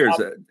taken? Who cares?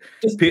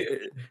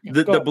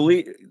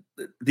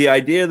 The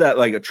idea that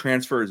like a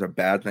transfer is a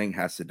bad thing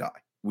has to die.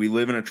 We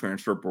live in a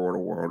transfer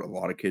portal world. A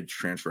lot of kids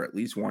transfer at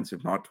least once,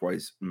 if not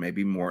twice,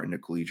 maybe more in a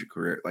collegiate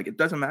career. Like it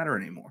doesn't matter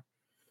anymore.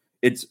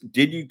 It's,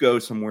 did you go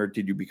somewhere?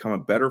 Did you become a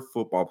better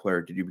football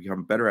player? Did you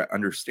become better at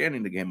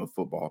understanding the game of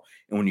football?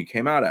 And when you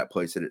came out of that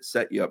place, did it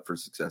set you up for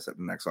success at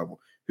the next level?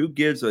 Who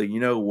gives a,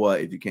 you know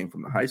what, if you came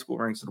from the high school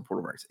ranks to the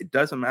portal ranks? It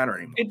doesn't matter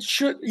anymore. It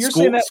should.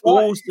 Saying that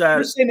schools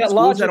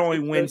that only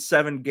win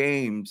 7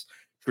 games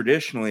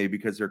traditionally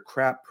because they're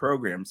crap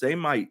programs, they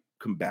might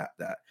combat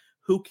that.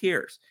 Who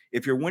cares?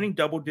 If you're winning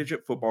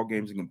double-digit football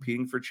games and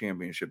competing for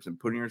championships and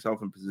putting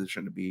yourself in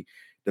position to be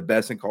the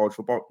best in college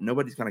football,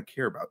 nobody's going to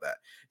care about that.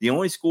 The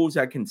only schools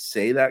that can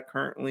say that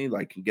currently,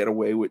 like can get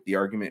away with the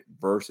argument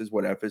versus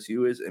what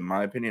FSU is, in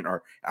my opinion,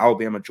 are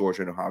Alabama,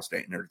 Georgia, and Ohio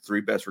State. And they're the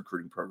 3 best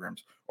recruiting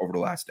programs over the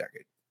last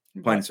decade.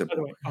 Plain and simple.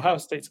 By the way, Ohio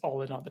State's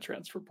all in on the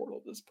transfer portal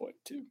at this point,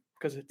 too,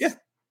 because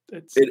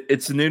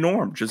it's the new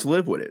norm. Just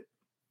live with it.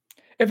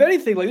 If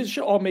anything, like this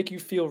should all make you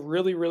feel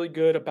really, really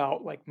good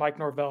about like Mike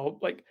Norvell,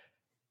 like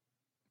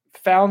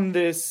found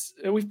this,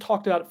 we've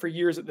talked about it for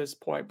years at this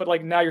point, but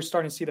like now you're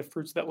starting to see the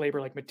fruits of that labor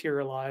like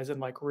materialize and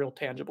like real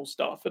tangible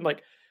stuff. And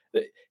like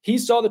he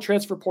saw the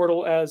transfer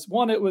portal as,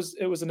 one, it was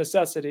a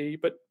necessity,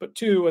 but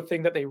 2, a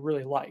thing that they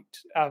really liked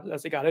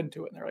as they got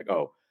into it. And they're like,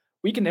 oh,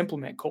 we can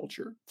implement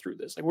culture through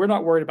this. Like we're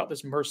not worried about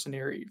this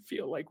mercenary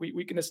feel. Like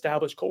we can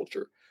establish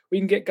culture. We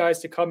can get guys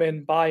to come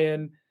in, buy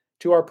in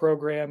to our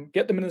program,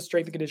 get them in the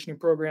strength and conditioning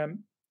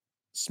program,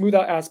 smooth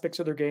out aspects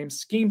of their game,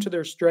 scheme to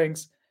their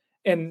strengths,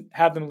 and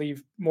have them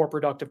leave more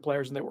productive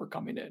players than they were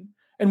coming in,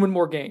 and win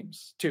more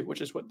games too, which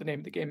is what the name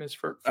of the game is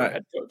for a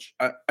head coach.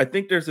 I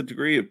think there's a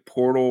degree of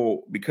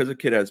portal because a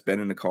kid has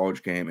been in the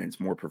college game and it's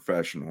more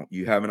professional.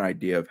 You have an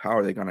idea of how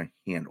are they going to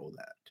handle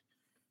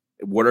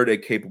that? What are they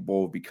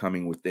capable of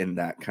becoming within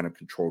that kind of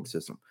controlled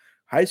system?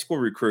 High school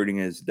recruiting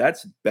is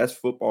that's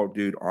best football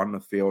dude on the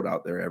field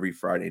out there every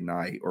Friday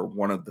night, or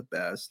one of the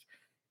best.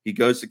 He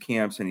goes to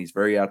camps and he's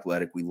very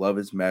athletic. We love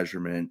his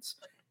measurements.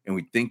 And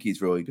we think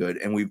he's really good.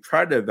 And we've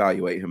tried to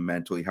evaluate him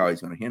mentally, how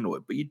he's going to handle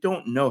it. But you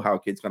don't know how a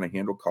kid's going to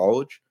handle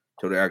college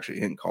until they're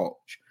actually in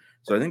college.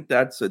 So I think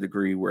that's a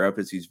degree where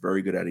FSU is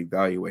very good at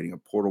evaluating a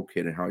portal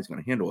kid and how he's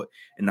going to handle it.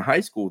 In the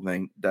high school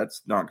thing,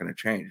 that's not going to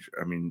change.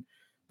 I mean,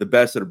 the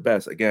best of the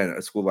best, again,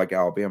 a school like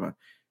Alabama,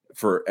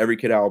 for every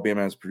kid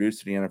Alabama has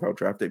produced in the NFL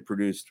draft, they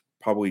produced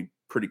probably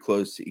pretty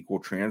close to equal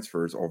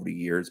transfers over the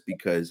years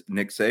because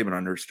Nick Saban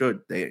understood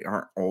they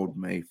aren't old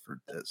made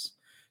for this.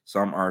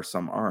 Some are,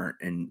 some aren't.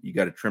 And you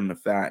got to trim the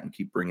fat and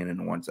keep bringing in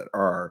the ones that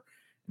are.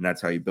 And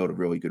that's how you build a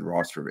really good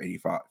roster of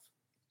 85.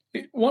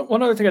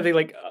 One other thing I think,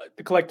 like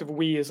the collective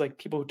we is like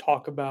people who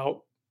talk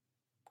about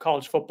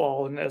college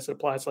football and as it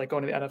applies to like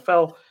going to the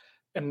NFL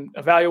and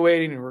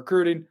evaluating and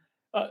recruiting.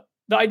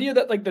 The idea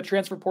that like the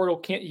transfer portal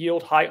can't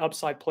yield high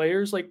upside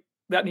players, like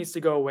that needs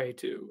to go away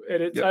too.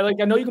 And it's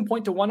I know you can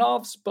point to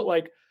one-offs, but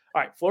like,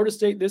 all right, Florida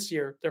State this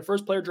year, their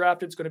first player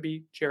drafted is going to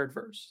be Jared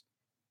Verse.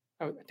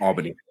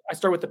 Albany. I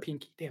start with the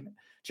pinky. Damn it.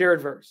 Jared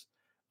Verse.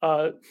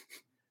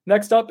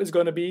 Next up is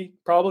going to be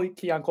probably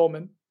Keon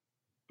Coleman.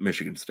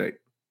 Michigan State.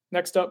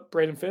 Next up,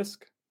 Braden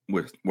Fisk.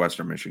 With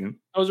Western Michigan.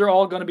 Those are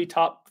all going to be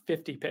top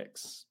 50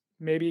 picks,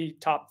 maybe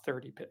top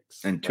 30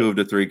 picks. And 2 of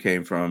the 3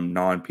 came from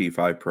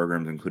non-P5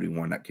 programs, including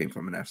one that came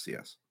from an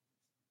FCS.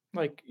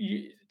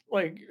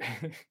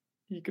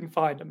 You can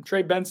find them.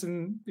 Trey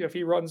Benson, if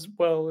he runs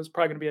well, is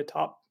probably going to be a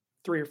top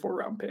 3 or 4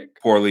 round pick.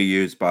 Poorly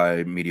used by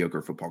a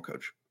mediocre football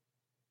coach.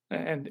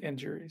 And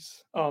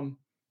injuries. But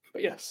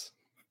yes.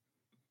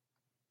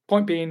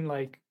 Point being,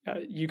 like,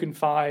 you can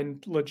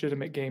find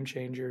legitimate game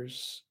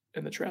changers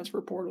in the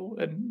transfer portal,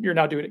 and you're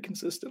not doing it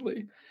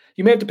consistently.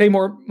 You may have to pay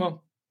more.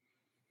 Well,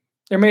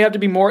 there may have to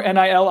be more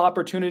NIL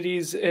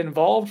opportunities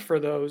involved for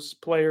those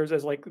players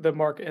as like the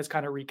market has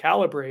kind of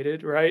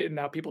recalibrated, right? And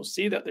now people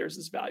see that there's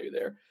this value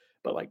there.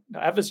 But like no,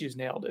 FSU's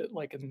nailed it.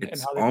 Like and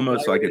It's how they've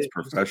almost like it's evaluated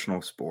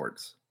professional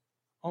sports.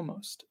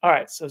 almost. All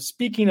right. So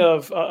speaking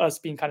of us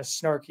being kind of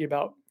snarky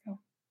about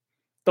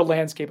the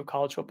landscape of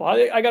college football,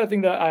 I got a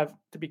thing that I have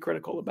to be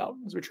critical about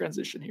as we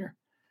transition here.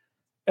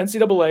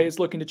 NCAA is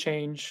looking to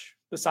change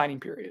the signing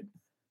period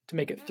to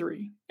make it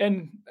 3.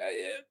 And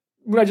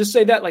when I just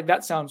say that, like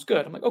that sounds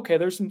good. I'm like, okay,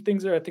 there's some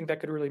things there I think that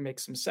could really make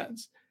some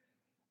sense.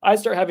 I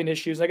start having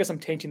issues. I guess I'm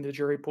tainting the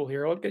jury pool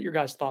here. I'll get your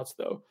guys' thoughts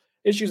though.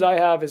 Issues I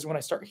have is when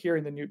I start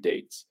hearing the new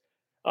dates.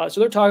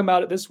 So they're talking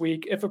about it this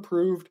week, if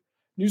approved,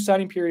 new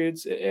signing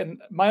periods. And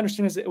my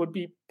understanding is that it would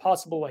be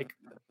possible like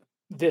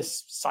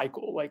this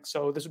cycle. Like,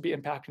 so this would be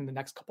impacting the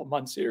next couple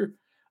months here.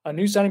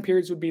 New signing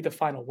periods would be the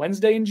final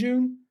Wednesday in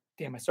June.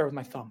 Damn, I started with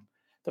my thumb.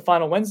 The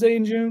final Wednesday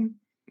in June,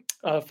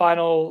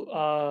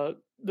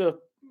 the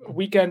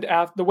weekend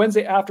after the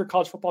Wednesday after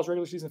college football's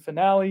regular season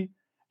finale,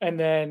 and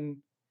then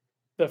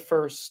the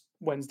first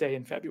Wednesday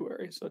in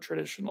February. So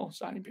traditional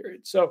signing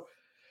period. So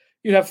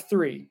you'd have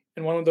 3,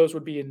 and one of those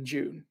would be in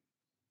June.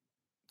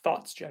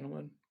 Thoughts,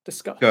 gentlemen?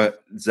 Discuss. Go ahead.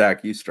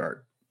 Zach, you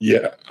start.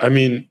 Yeah, I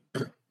mean,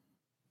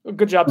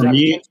 good job, for Zach.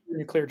 me,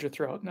 You cleared your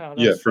throat. No,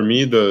 yeah, for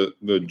me,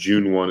 the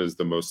June one is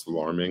the most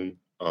alarming.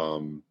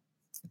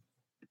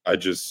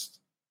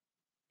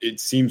 It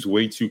seems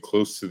way too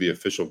close to the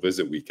official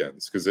visit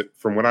weekends because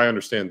from what I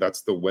understand,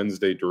 that's the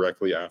Wednesday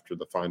directly after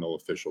the final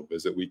official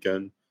visit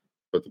weekend,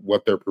 but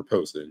what they're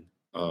proposing.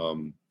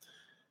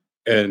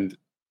 And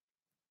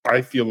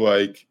I feel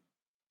like,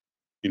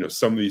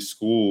 some of these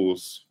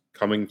schools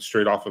coming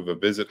straight off of a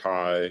visit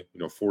high,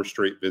 4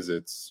 straight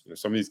visits,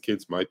 some of these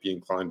kids might be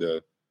inclined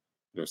to,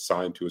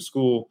 sign to a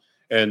school.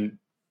 And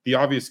the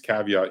obvious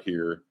caveat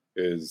here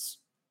is,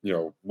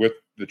 with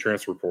the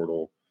transfer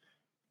portal,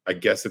 I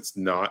guess it's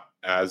not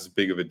as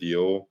big of a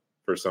deal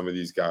for some of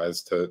these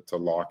guys to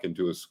lock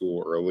into a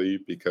school early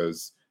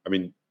because, I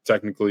mean,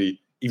 technically,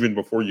 even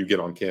before you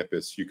get on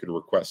campus, you can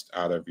request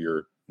out of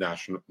your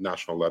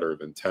national letter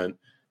of intent,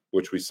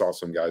 which we saw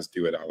some guys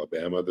do at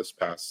Alabama this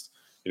past,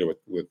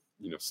 with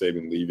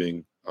Saban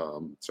leaving,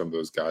 some of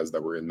those guys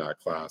that were in that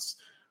class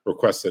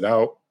requested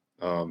out.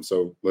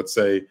 So let's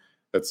say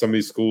that some of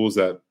these schools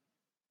that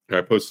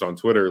I posted on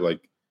Twitter,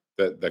 like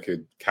that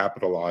could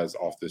capitalize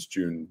off this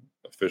June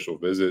official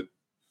visit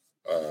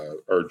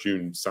or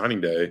June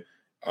signing day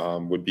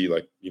would be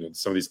like,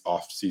 some of these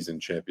off-season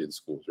champion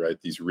schools, right?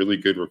 These really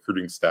good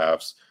recruiting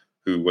staffs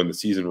who, when the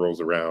season rolls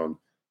around,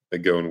 they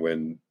go and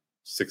win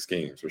 6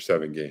 games or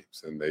 7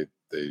 games, and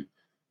they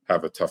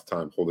have a tough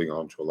time holding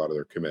on to a lot of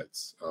their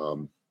commits.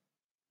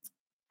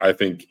 I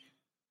think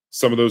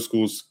some of those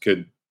schools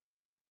could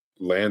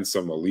land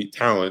some elite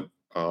talent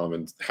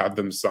and have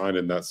them sign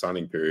in that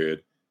signing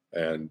period.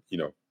 And,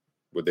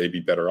 would they be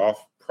better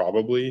off?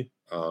 Probably.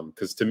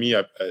 Because to me,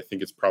 I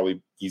think it's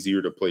probably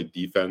easier to play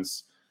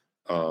defense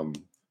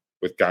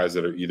with guys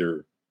that are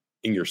either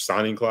in your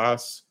signing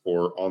class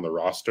or on the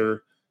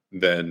roster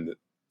than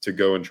to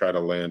go and try to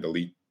land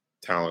elite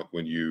talent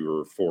when you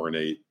are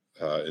 4-8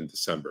 in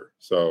December.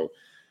 So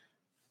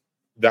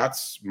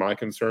that's my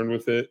concern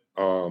with it.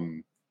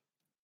 And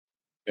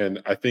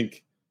I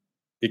think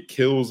it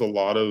kills a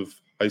lot of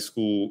high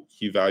school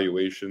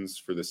evaluations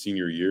for the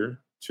senior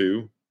year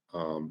too,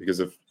 because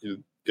if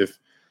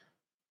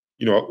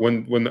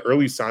when the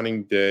early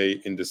signing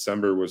day in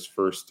December was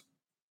first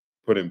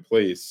put in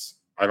place,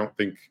 I don't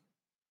think,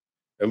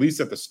 at least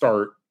at the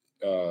start,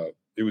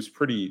 it was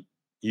pretty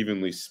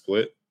evenly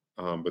split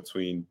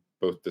between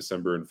both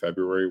December and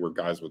February where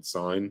guys would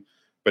sign.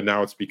 But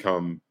now it's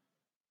become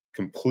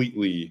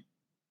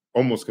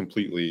almost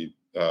completely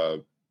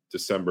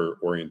December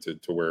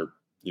oriented to where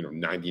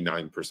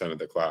 99% of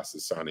the class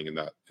is signing in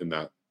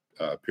that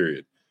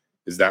period.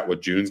 Is that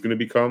what June's going to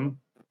become?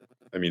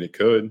 I mean, it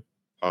could.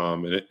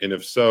 And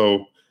if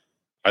so,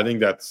 I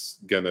think that's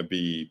going to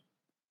be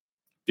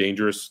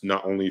dangerous,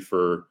 not only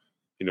for,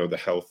 the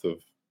health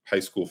of high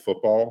school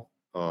football,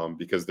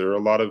 because there are a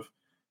lot of,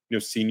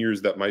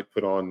 seniors that might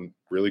put on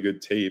really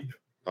good tape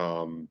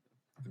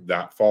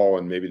that fall,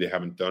 and maybe they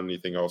haven't done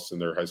anything else in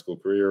their high school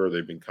career, or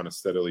they've been kind of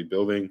steadily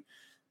building,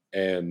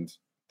 and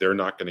they're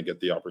not going to get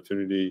the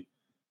opportunity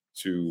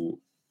to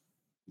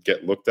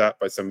get looked at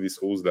by some of these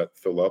schools that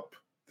fill up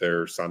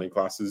their signing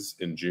classes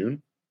in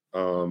June.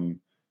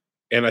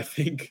 And I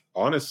think,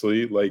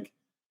 honestly, like,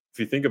 if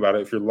you think about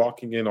it, if you're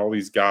locking in all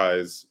these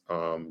guys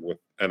with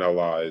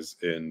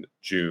NLIs in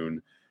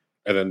June,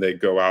 and then they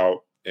go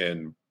out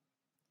and,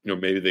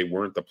 maybe they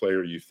weren't the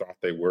player you thought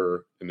they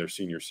were in their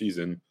senior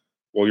season,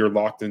 well, you're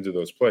locked into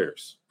those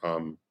players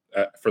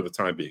for the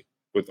time being.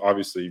 With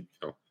obviously,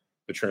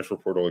 the transfer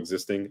portal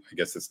existing, I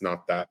guess it's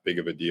not that big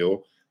of a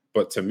deal.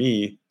 But to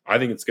me, I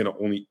think it's going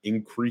to only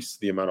increase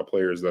the amount of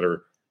players that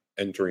are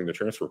entering the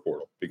transfer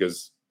portal,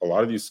 because a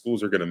lot of these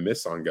schools are going to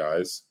miss on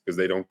guys because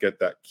they don't get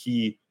that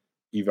key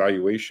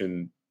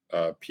evaluation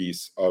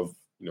piece of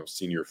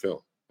senior film.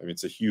 I mean,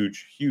 it's a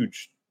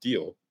huge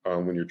deal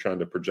when you're trying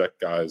to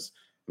project guys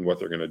and what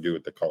they're going to do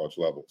at the college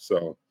level.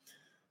 So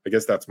I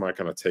guess that's my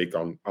kind of take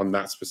on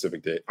that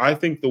specific day. I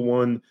think the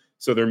one,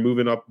 so they're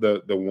moving up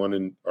the one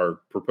in,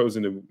 or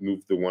proposing to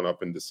move the one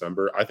up in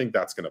December. I think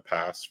that's going to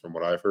pass from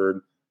what I've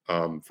heard,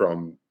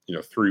 from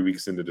 3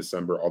 weeks into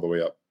December all the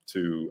way up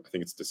to, I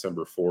think it's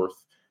December 4th.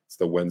 It's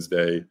the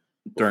Wednesday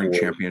during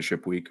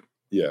championship week.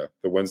 Yeah,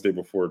 the Wednesday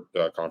before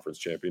conference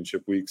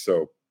championship week.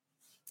 So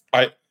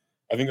I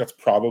think that's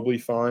probably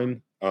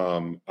fine.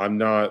 I'm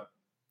not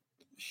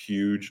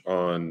huge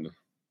on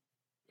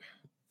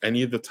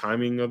any of the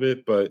timing of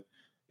it, but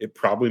it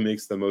probably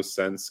makes the most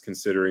sense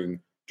considering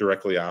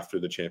directly after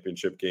the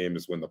championship game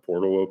is when the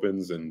portal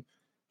opens, and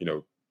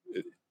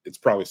it's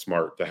probably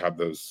smart to have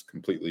those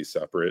completely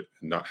separate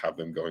and not have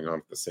them going on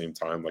at the same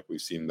time like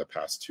we've seen the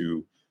past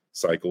 2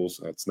 cycles.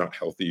 That's not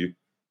healthy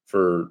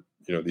for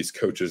these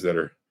coaches that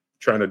are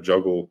trying to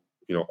juggle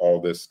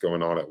all this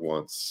going on at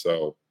once.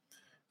 So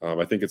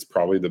I think it's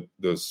probably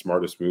the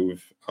smartest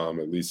move,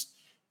 at least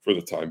for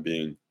the time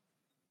being.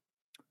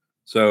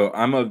 So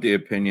I'm of the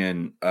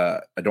opinion,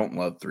 I don't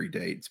love 3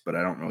 dates, but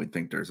I don't really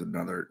think there's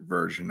another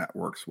version that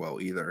works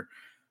well either.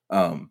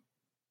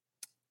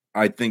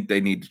 I think they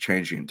need to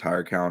change the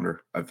entire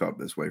calendar. I've felt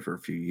this way for a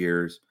few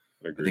years.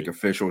 I think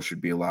officials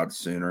should be allowed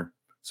sooner.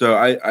 So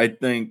I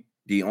think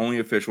the only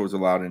officials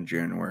allowed in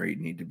January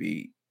need to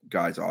be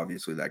guys,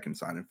 obviously, that can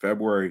sign in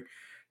February,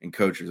 and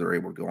coaches are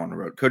able to go on the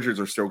road. Coaches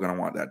are still going to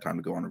want that time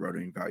to go on the road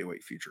and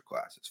evaluate future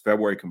classes.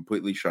 February,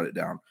 completely shut it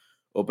down.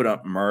 Open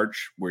up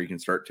March, where you can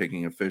start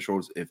taking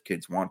officials if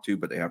kids want to,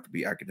 but they have to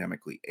be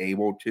academically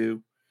able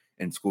to,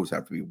 and schools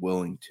have to be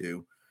willing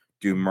to.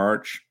 Do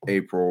March,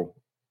 April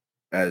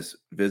as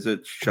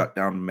visits, shut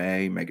down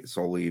May, make it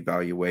solely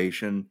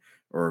evaluation,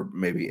 or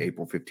maybe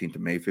April 15th to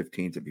May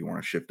 15th if you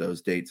want to shift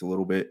those dates a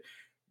little bit.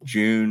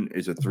 June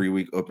is a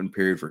 3-week open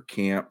period for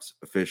camps,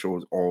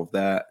 officials, all of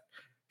that.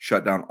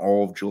 Shut down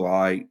all of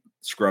July,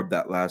 scrub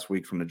that last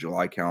week from the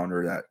July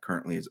calendar that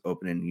currently is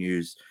open and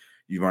used.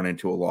 You run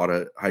into a lot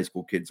of high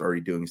school kids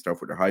already doing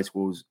stuff with their high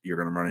schools. You're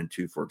going to run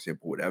into, for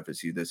example, with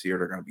FSU this year,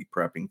 they're going to be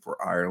prepping for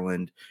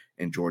Ireland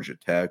and Georgia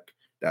Tech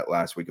that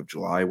last week of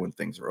July when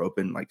things are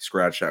open. Like,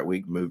 scratch that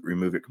week,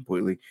 remove it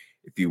completely.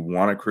 If you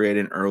want to create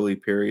an early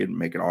period,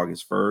 make it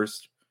August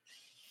 1st,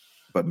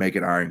 but make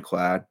it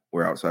ironclad,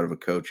 where outside of a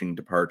coaching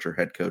departure,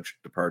 head coach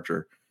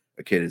departure,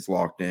 a kid is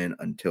locked in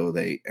until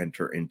they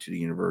enter into the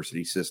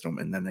university system,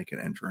 and then they can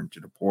enter into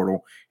the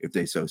portal if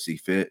they so see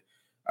fit.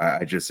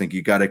 I just think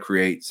you got to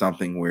create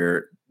something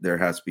where there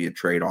has to be a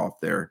trade-off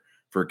there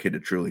for a kid to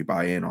truly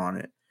buy in on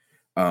it.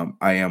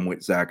 I am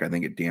with Zach. I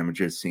think it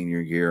damages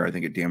senior year. I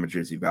think it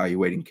damages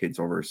evaluating kids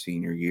over a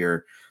senior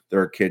year.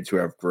 There are kids who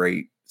have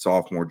great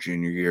sophomore,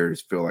 junior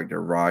years, feel like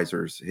they're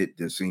risers, hit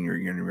the senior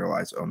year and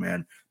realize, oh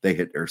man, they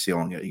hit their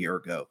ceiling a year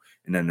ago.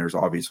 And then there's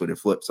obviously the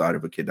flip side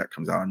of a kid that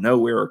comes out of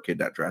nowhere, or a kid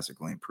that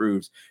drastically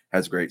improves,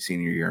 has a great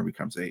senior year, and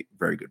becomes a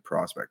very good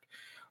prospect.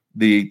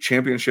 The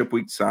championship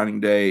week signing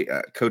day,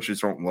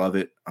 coaches don't love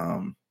it.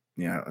 But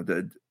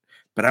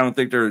I don't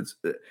think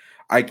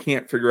I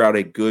can't figure out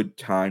a good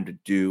time to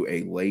do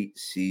a late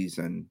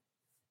season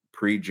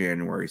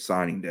pre-January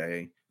signing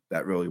day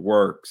that really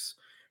works,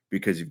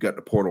 because you've got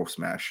the portal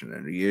smashing,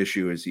 and the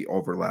issue is the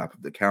overlap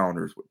of the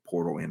calendars with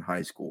portal and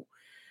high school.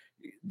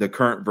 The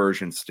current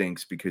version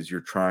stinks because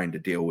you're trying to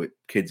deal with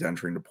kids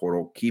entering the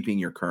portal, keeping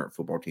your current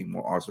football team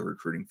while also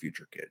recruiting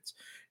future kids.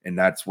 And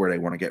that's where they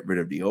want to get rid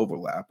of the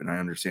overlap. And I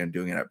understand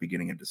doing it at the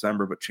beginning of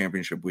December, but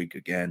championship week,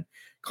 again,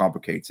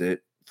 complicates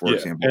it. For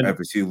example,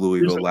 FSU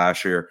Louisville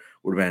last year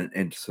would have been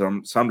in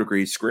some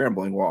degree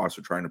scrambling while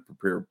also trying to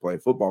prepare to play a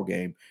football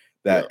game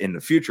that in the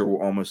future will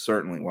almost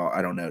certainly, well,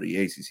 I don't know, the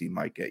ACC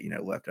might get,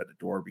 left at the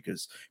door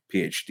because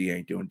PhD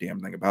ain't doing damn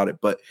thing about it,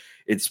 but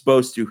it's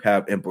supposed to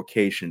have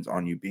implications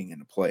on you being in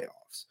the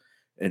playoffs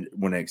and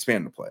when they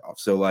expand the playoffs.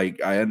 So,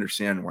 like, I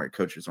understand why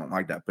coaches don't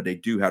like that, but they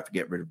do have to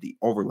get rid of the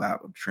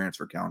overlap of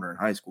transfer calendar and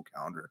high school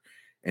calendar,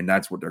 and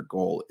that's what their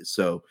goal is.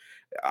 So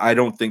I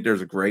don't think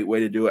there's a great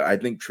way to do it. I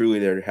think truly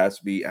there has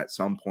to be, at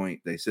some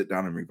point, they sit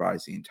down and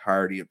revise the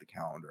entirety of the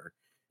calendar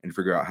and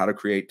figure out how to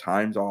create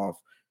times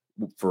off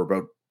for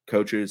both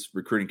coaches,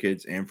 recruiting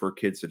kids, and for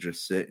kids to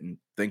just sit and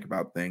think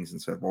about things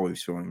instead of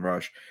always feeling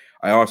rushed.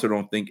 I also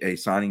don't think a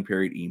signing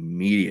period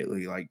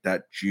immediately, like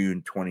that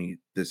June 20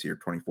 this year,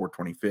 24th,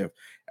 25th,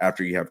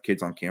 after you have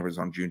kids on campus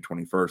on June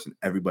 21st and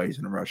everybody's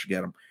in a rush to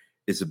get them,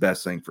 is the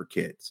best thing for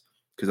kids.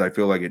 Because I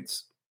feel like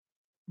it's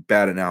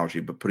bad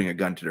analogy, but putting a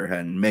gun to their head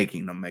and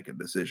making them make a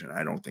decision,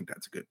 I don't think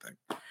that's a good thing.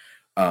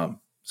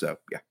 So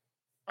yeah,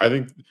 I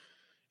think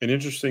an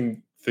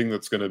interesting thing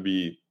that's going to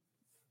be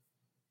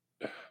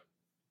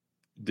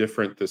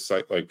different this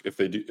site, like if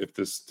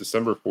this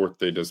December 4th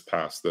day does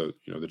pass the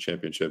the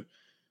championship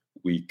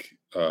week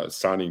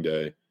signing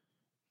day,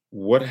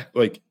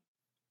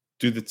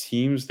 do the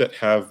teams that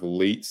have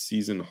late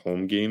season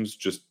home games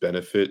just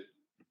benefit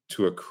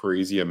to a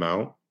crazy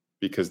amount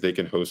because they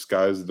can host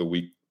guys the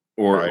week,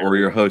 or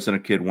you're hosting a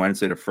kid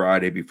Wednesday to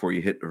Friday before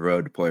you hit the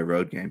road to play a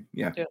road game?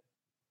 Yeah.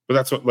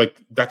 But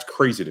that's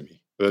crazy to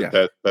me.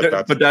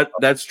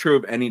 That's true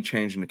of any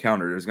change in the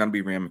calendar. There's going to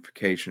be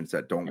ramifications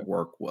that don't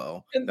work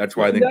well. And that's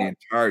why I think the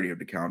entirety of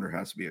the calendar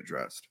has to be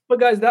addressed. But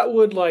guys, that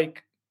would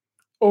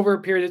over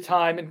a period of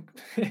time,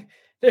 and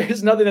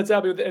there's nothing that's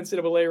happening with the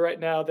NCAA right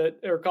now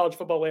or college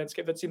football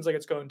landscape that seems like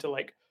it's going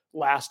to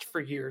last for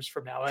years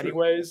from now,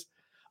 anyways.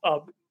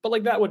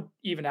 But that would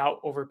even out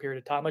over a period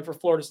of time. For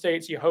Florida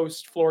State, you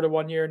host Florida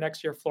one year,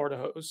 next year Florida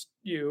hosts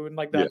you, and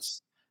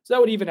that's so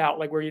that would even out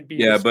where you'd be.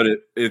 Yeah, but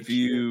if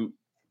you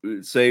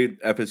say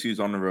FSU's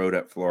on the road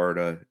at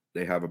Florida,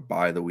 they have a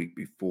bye the week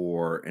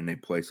before, and they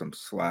play some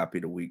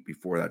slappy the week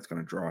before. That's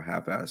going to draw a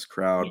half-ass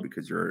crowd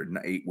because you're an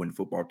 8-win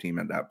football team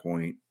at that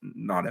point.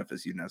 Not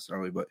FSU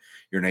necessarily, but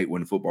you're an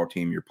 8-win football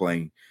team. You're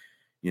playing,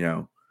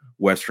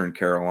 Western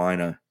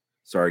Carolina.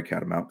 Sorry,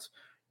 Catamounts.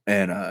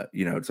 And,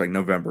 it's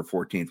November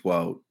 14th.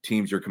 Well,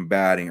 teams you're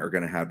combating are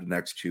going to have the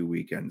next 2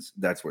 weekends.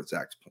 That's what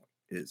Zach's point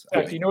is.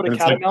 Do you know what a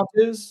Catamount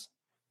is?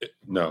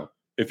 No.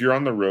 If you're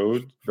on the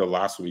road the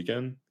last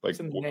weekend, it's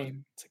in the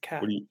name. It's a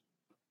cat. What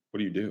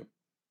do you do?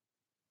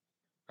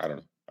 I don't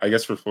know. I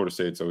guess for Florida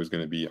State, it's always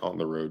going to be on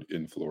the road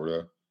in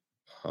Florida.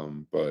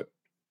 But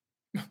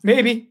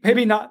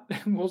maybe not.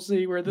 We'll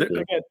see where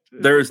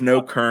there is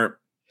no current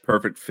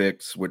perfect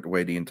fix with the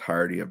way the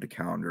entirety of the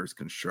calendar is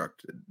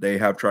constructed. They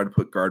have tried to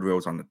put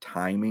guardrails on the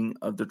timing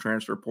of the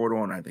transfer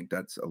portal, and I think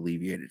that's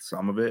alleviated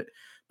some of it.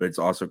 But it's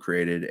also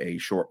created a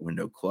short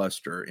window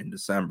cluster in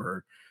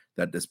December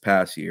that this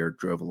past year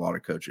drove a lot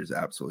of coaches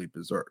absolutely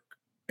berserk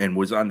and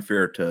was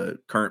unfair to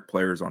current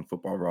players on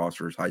football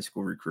rosters, high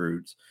school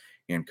recruits,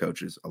 and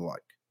coaches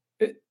alike.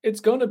 It's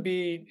going to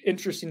be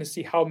interesting to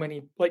see how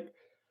many,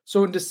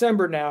 so in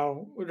December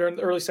now, during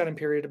the early signing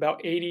period,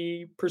 about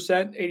 80%,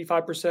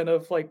 85%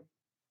 of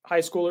high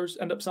schoolers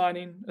end up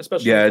signing,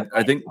 especially. Yeah,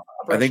 I think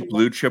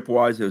blue chip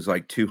wise, it was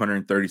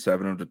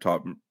 237 of the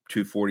top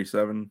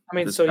 247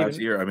 this past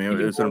year.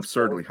 It was an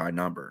absurdly high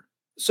number.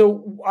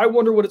 So I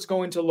wonder what it's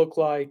going to look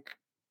like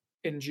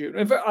in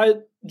June.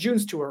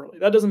 June's too early.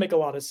 That doesn't make a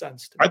lot of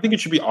sense to me. I think it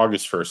should be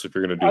August 1st if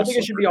you're going to do it. I think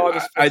it should be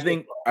August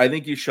 1st. I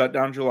think you shut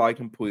down July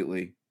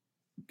completely.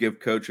 Give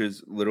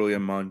coaches literally a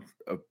month,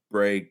 a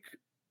break,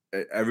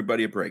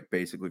 everybody a break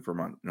basically for a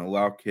month, and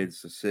allow kids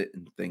to sit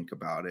and think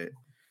about it.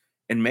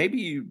 And maybe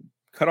you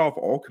cut off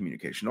all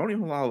communication. Don't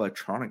even allow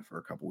electronic for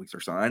a couple weeks or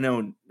something. I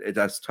know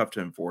that's tough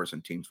to enforce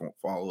and teams won't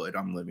follow it.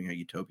 I'm living a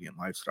utopian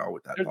lifestyle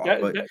with that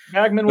thought. But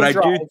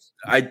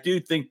I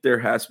do think there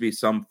has to be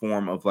some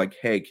form of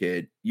hey,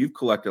 kid, you've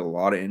collected a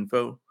lot of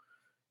info.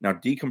 Now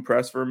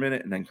decompress for a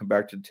minute and then come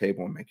back to the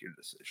table and make your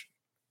decision.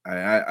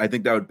 I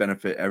think that would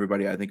benefit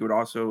everybody. I think it would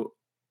also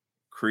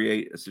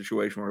create a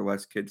situation where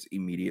less kids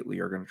immediately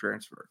are going to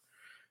transfer.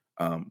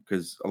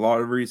 Because a lot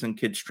of the reason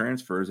kids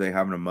transfer is they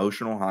have an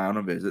emotional high on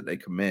a visit, they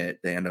commit,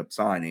 they end up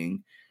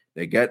signing,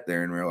 they get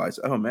there and realize,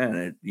 oh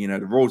man, the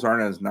rules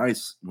aren't as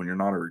nice when you're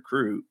not a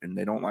recruit, and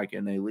they don't like it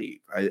and they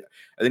leave. I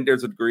think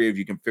there's a degree of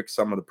you can fix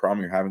some of the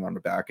problem you're having on the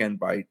back end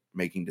by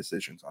making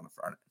decisions on the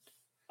front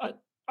end.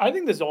 I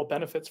think this all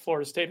benefits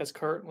Florida State as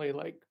currently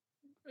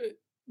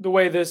the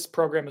way this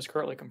program is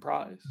currently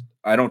comprised.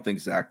 I don't think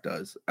Zach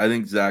does. I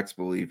think Zach's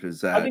belief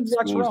is that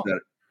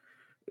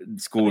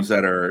schools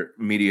that are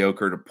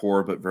mediocre to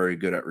poor but very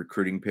good at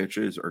recruiting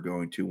pitches are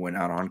going to win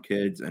out on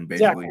kids and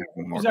basically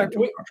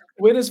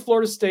when is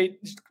Florida State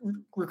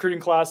recruiting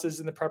classes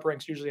in the prep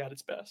ranks usually at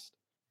its best?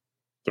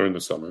 During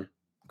the summer.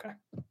 Okay.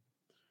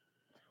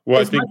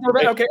 Well, I think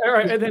okay, all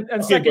right,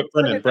 and second,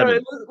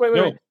 Brendan.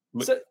 Wait.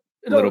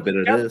 A little bit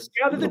of this.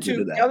 Gather the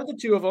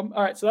two of them.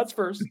 All right, so that's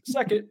first.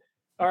 Second,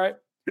 all right.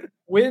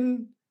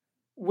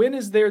 When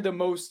is there the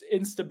most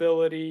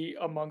instability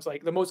amongst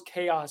the most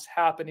chaos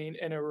happening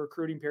in a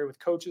recruiting period with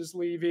coaches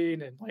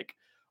leaving and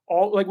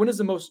when does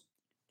the most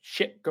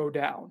shit go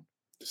down?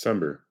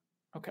 December.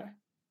 Okay.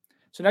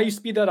 So now you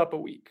speed that up a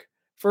week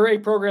for a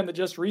program that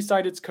just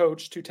re-signed its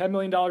coach to $10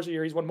 million a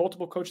year. He's won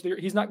multiple coach of the year.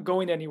 He's not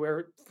going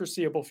anywhere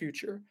foreseeable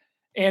future.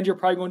 And you're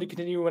probably going to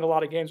continue to win a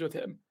lot of games with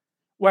him.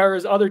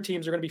 Whereas other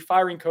teams are going to be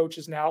firing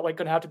coaches now, going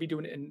to have to be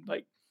doing it in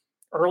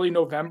early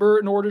November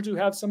in order to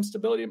have some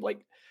stability.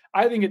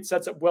 I think it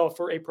sets up well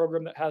for a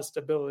program that has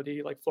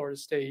stability like Florida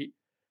State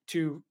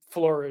to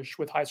flourish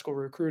with high school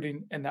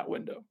recruiting in that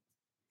window.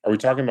 Are we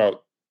talking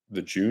about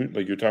the June?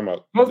 You're talking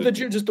about the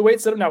June, just the way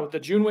it's set up now with the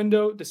June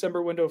window,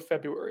 December window,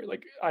 February.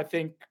 I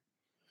think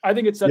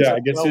it sets up. I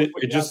guess well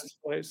it just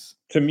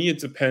to me it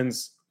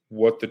depends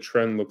what the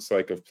trend looks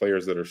like of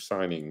players that are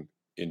signing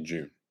in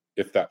June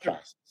if that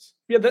passes.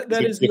 Yeah,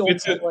 that is the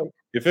ultimate.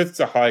 If it's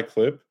a high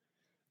clip,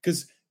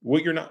 because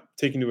what you're not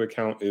taking into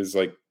account is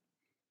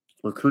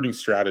recruiting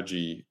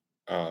strategy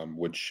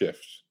would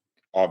shift.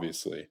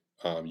 Obviously,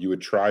 you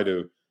would try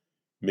to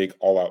make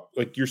all out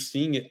you're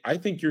seeing it. I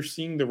think you're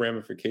seeing the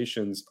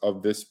ramifications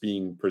of this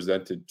being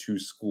presented to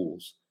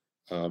schools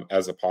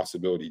as a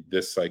possibility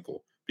this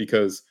cycle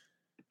because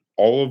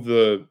all of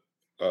the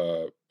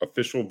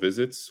official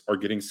visits are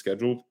getting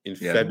scheduled in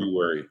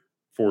February.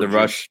 The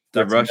rush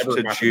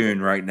to June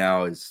right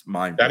now is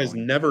mind-blowing. That has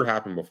never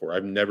happened before.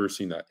 I've never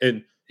seen that.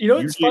 And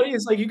what's funny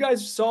is you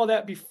guys saw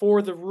that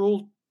before the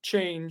rule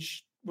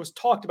change was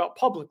talked about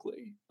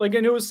publicly. Like, I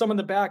knew it was some in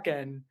the back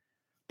end,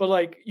 but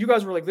like you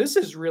guys were like, this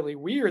is really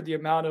weird, the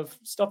amount of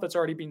stuff that's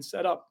already being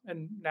set up.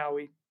 And now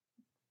we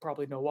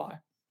probably know why.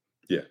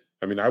 Yeah.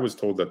 I mean, I was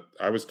told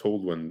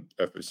when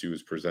FSU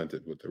was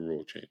presented with the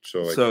rule change.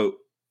 So like,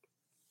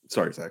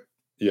 sorry, Zach.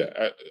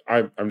 Yeah,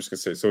 I'm just gonna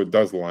say, so it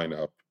does line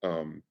up.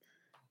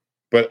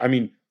 But I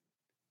mean,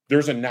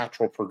 there's a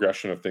natural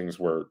progression of things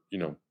where, you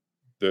know,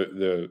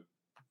 the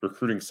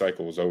recruiting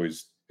cycle is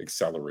always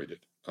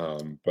accelerated.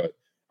 But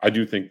I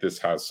do think this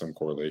has some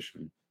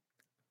correlation.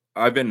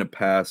 I've in the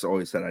past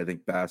always said I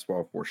think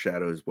basketball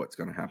foreshadows what's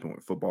going to happen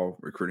with football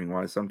recruiting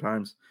wise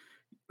sometimes.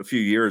 A few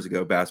years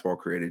ago, basketball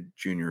created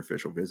junior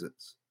official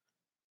visits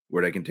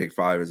where they can take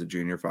 5 as a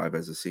junior, 5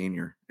 as a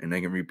senior, and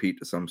they can repeat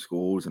to some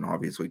schools. And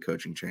obviously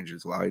coaching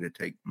changes allow you to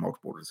take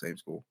multiple to the same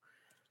school.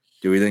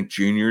 Do we think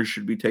juniors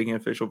should be taking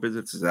official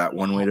visits? Is that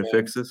one way to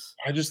fix this?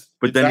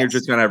 But then you're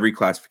just going to have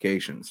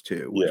reclassifications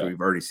too, which we've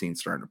already seen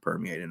starting to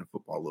permeate into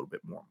football a little bit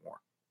more and more.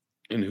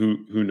 And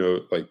who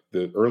knows, like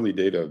the early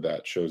data of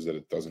that shows that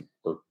it doesn't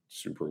work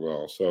super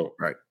well. So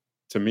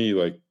to me,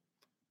 like,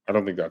 I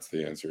don't think that's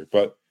the answer,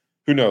 but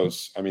who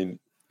knows? I mean,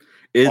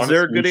 is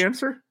there a good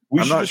answer?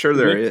 I'm not sure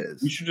there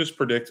is. We should just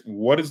predict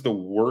what is the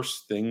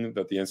worst thing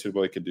that the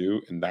NCAA could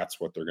do, and that's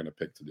what they're going to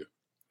pick to do.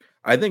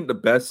 I think the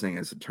best thing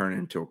is to turn it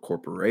into a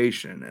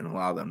corporation and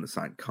allow them to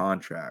sign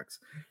contracts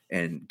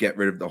and get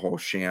rid of the whole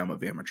sham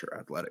of amateur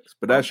athletics.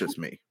 But that's just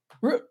me.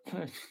 That's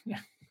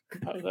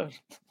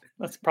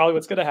probably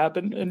what's going to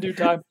happen in due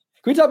time.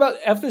 Can we talk about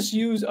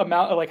FSU's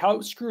amount of like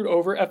how screwed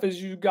over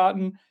FSU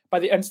gotten by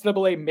the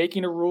NCAA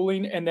making a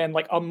ruling and then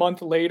like a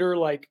month later,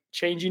 like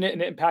changing it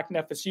and impacting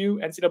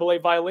FSU,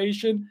 NCAA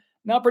violation?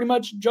 Now pretty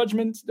much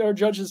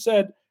judges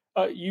said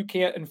you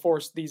can't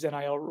enforce these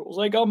NIL rules.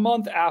 Like a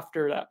month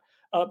after that.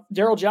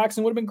 Daryl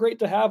Jackson would have been great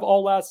to have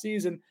all last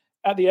season.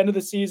 At the end of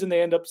the season,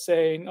 they end up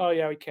saying, "Oh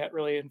yeah, we can't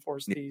really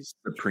enforce these."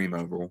 The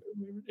primo rule.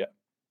 Yeah.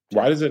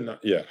 Why does it not?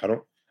 Yeah, I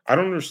don't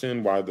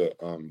understand why the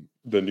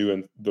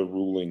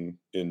ruling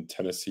in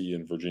Tennessee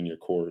and Virginia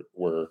court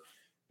where,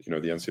 you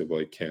know, the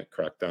NCAA can't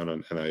crack down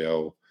on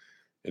NIL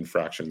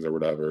infractions or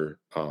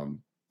whatever.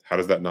 How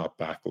does that not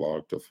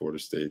backlog to Florida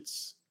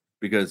State's?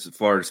 Because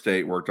Florida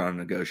State worked on a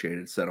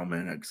negotiated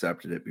settlement and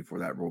accepted it before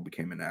that rule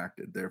became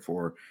enacted.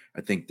 Therefore,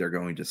 I think they're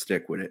going to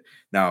stick with it.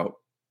 Now,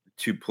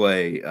 to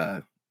play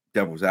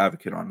devil's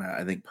advocate on that,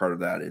 I think part of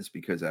that is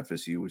because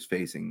FSU was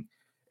facing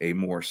a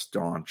more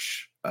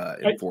staunch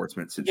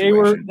enforcement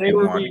situation. They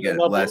wanted to get it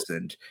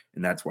lessened,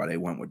 and that's why they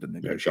went with the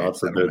negotiated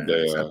settlement and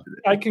accepted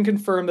it. I can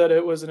confirm that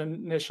it was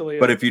initially.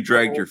 But if you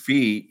dragged your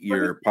feet,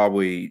 you're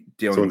probably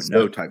dealing with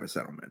no type of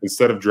settlement.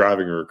 Instead of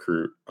driving a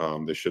recruit,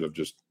 they should have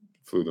just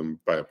flew them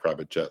by a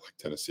private jet like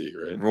Tennessee,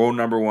 right? Rule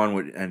number 1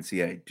 with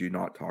NCAA, do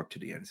not talk to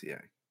the NCAA.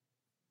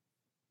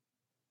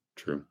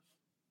 True.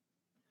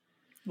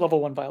 Level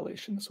 1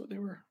 violation is what they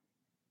were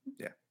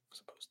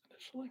supposed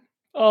initially.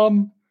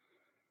 All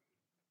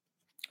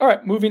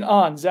right, moving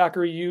on.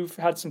 Zachary, you've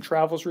had some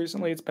travels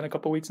recently. It's been a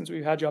couple of weeks since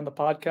we've had you on the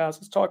podcast.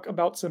 Let's talk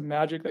about some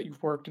Magic that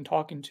you've worked and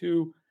talking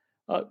to.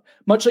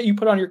 Much that you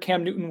put on your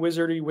Cam Newton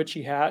wizardy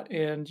witchy hat,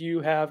 and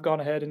you have gone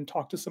ahead and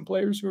talked to some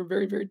players who are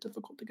very, very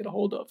difficult to get a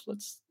hold of.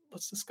 Let's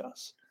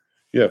discuss.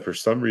 Yeah, for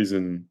some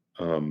reason,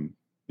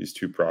 these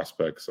two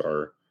prospects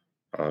are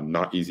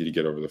not easy to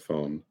get over the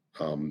phone.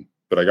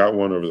 But I got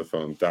one over the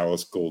phone,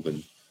 Dallas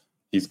Golden.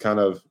 He's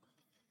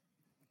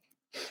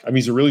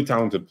he's a really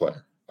talented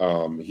player.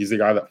 He's a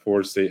guy that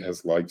Florida State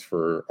has liked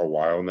for a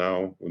while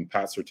now. When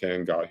Pat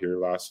Surtain got here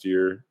last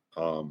year,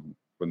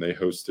 when they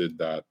hosted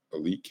that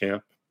elite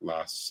camp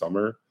last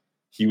summer,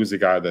 he was a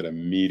guy that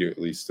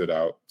immediately stood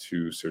out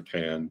to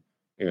Surtain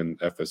and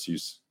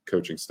FSU's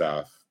coaching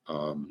staff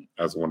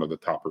as one of the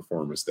top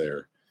performers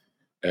there.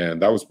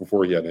 And that was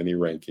before he had any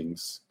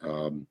rankings,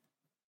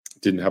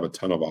 didn't have a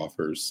ton of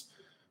offers,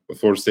 but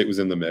Florida State was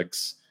in the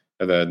mix.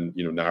 And then,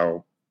 you know,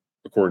 now,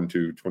 according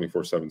to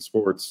 24/7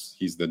 Sports,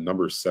 he's the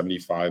number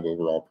 75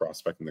 overall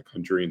prospect in the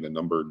country and the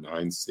number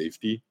 9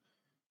 safety.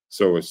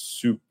 So a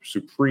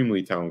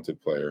supremely talented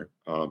player.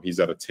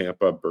 He's at a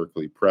Tampa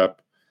Berkeley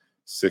prep,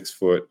 6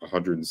 foot,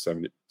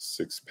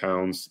 176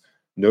 pounds.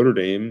 Notre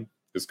Dame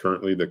is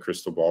currently the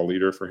crystal ball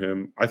leader for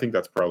him. I think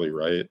that's probably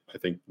right. I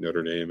think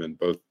Notre Dame and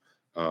both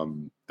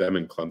them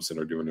and Clemson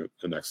are doing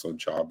an excellent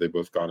job. They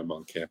both got him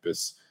on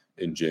campus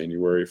in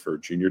January for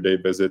junior day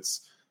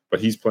visits, but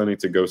he's planning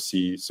to go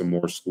see some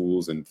more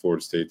schools, and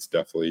Florida State's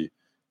definitely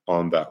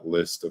on that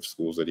list of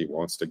schools that he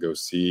wants to go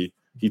see.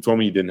 He told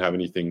me he didn't have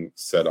anything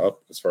set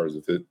up as far as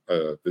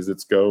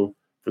visits go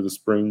for the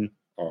spring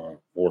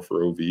or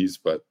for OVs,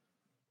 but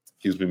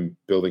he's been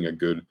building a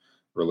good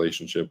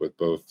relationship with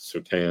both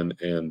Surtain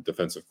and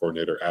defensive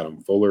coordinator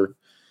Adam Fuller.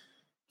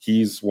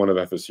 He's one of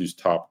FSU's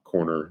top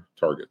corner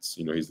targets.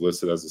 You know, he's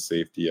listed as a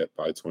safety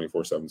by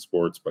 24/7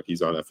 Sports, but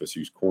he's on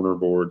FSU's corner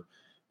board,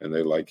 and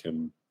they like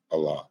him a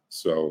lot.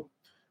 So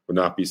would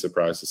not be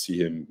surprised to see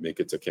him make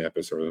it to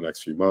campus over the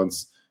next few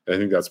months. And I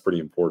think that's pretty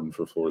important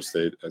for Florida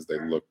State as they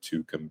look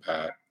to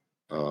combat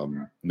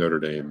Notre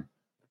Dame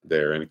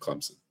there and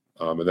Clemson.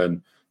 And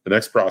then the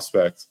next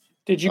prospect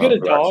Did you get a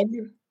dog?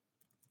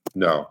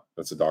 No,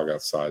 that's a dog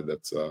outside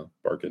that's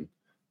barking.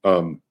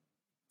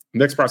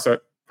 Next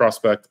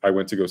prospect I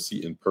went to go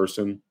see in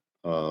person.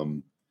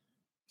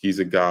 He's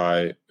a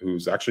guy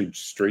who's actually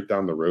straight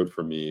down the road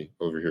from me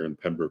over here in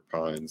Pembroke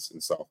Pines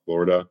in South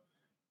Florida.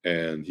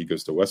 And he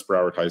goes to West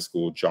Broward High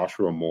School,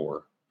 Joshua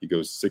Moore. He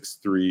goes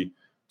 6'3",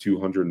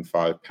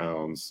 205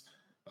 pounds.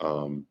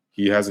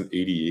 He has an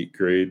 88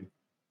 grade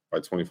by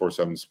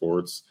 24/7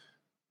 Sports,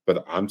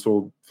 but I'm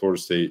told Florida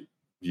State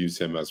views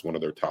him as one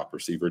of their top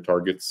receiver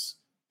targets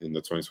in the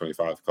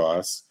 2025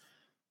 class.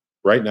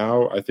 Right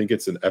now, I think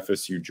it's an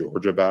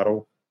FSU-Georgia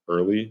battle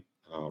early.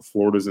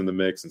 Florida's in the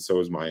mix, and so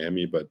is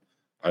Miami, but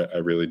I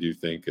really do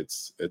think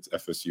it's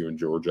FSU and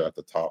Georgia at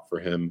the top for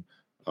him.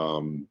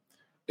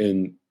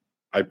 And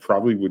I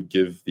probably would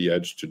give the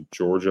edge to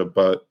Georgia,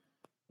 but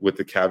with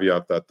the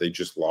caveat that they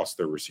just lost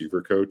their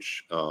receiver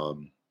coach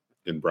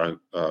in Brian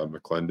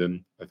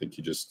McClendon. I think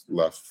he just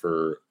left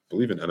for, I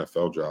believe, an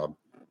NFL job.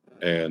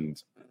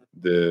 And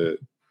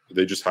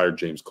they just hired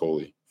James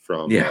Coley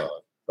from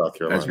South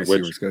Carolina,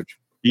 which coach.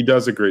 He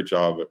does a great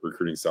job at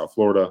recruiting South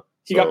Florida.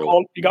 He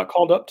got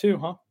called up too,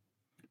 huh?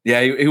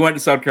 Yeah, he went to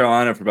South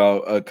Carolina for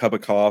about a cup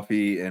of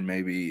coffee and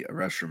maybe a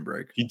restroom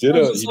break. He did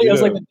it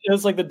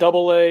was like the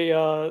double A,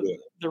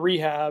 the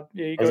rehab.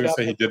 Yeah, I was gonna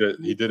say he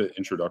did an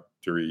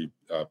introductory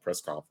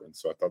press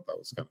conference, so I thought that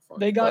was kind of fun.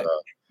 They got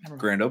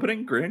grand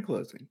opening, grand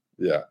closing.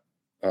 Yeah,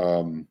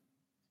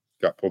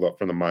 got pulled up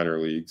from the minor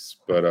leagues,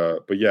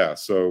 but yeah.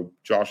 So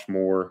Josh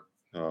Moore,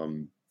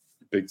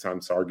 big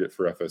time target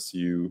for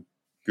FSU.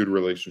 Good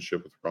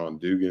relationship with Ron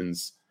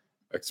Dugans.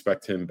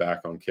 Expect him back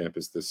on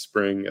campus this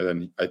spring. And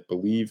then I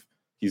believe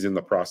he's in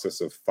the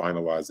process of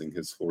finalizing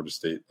his Florida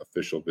State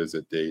official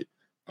visit date.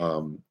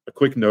 A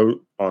quick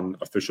note on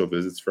official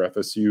visits for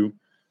FSU.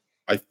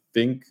 I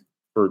think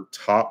for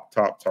top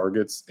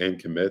targets and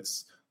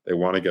commits, they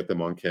want to get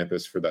them on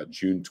campus for that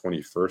June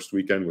 21st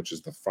weekend, which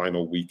is the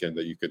final weekend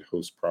that you could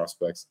host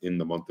prospects in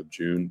the month of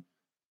June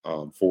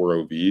for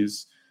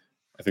OVs.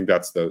 I think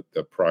that's the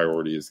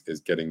priority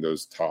is getting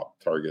those top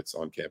targets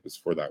on campus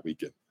for that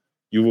weekend.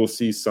 You will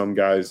see some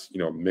guys,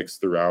 mix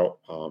throughout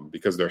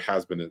because there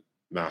has been a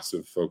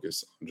massive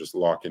focus on just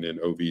locking in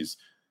OVs,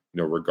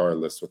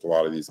 regardless with a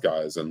lot of these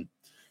guys. And,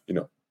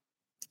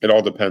 it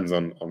all depends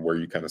on where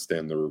you kind of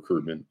stand the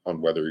recruitment on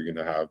whether you're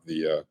going to have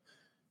the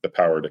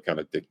power to kind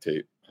of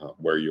dictate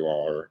where you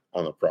are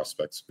on the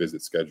prospect's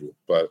visit schedule.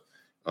 But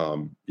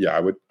I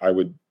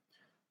would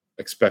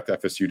expect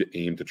FSU to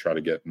aim to try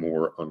to get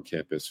more on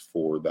campus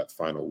for that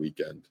final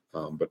weekend.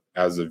 But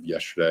as of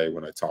yesterday,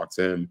 when I talked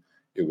to him,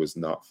 it was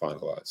not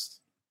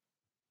finalized.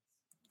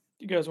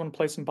 You guys want to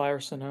play some Buy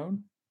or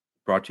Sonone?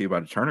 Brought to you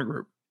by the Turner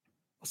Group.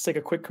 Let's take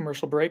a quick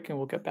commercial break and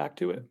we'll get back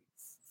to it.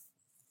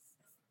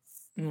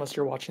 Unless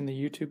you're watching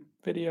the YouTube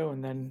video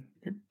and then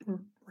we're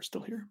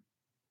still here.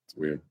 It's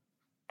weird.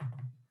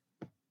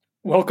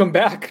 Welcome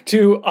back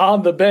to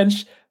On the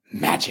Bench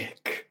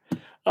Magic.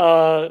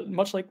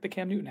 Much like the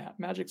Cam Newton hat,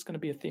 Magic's going to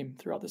be a theme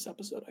throughout this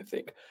episode, I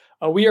think.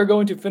 We are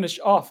going to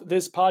finish off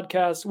this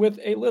podcast with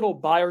a little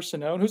Buy or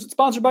Sonone. Who's it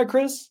sponsored by,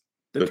 Chris?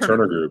 The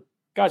Turner Group.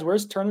 Guys,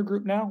 where's Turner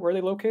Group now? Where are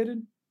they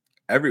located?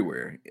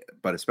 Everywhere,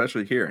 but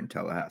especially here in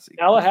Tallahassee.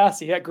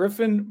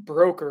 Griffin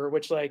Broker,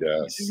 which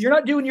if you're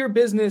not doing your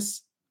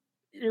business,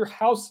 your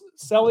house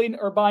selling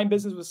or buying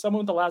business with someone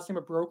with the last name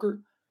of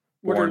Broker,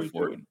 what are you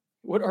doing?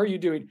 What are you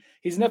doing?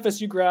 He's an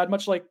FSU grad,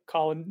 much like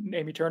Colin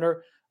Amy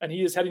Turner, and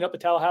he is heading up the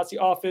Tallahassee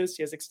office.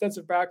 He has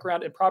extensive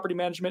background in property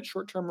management,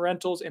 short-term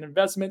rentals, and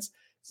investments.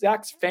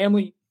 Zach's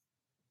family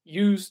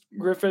used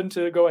Griffin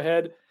to go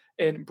ahead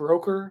and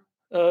broker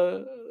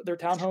their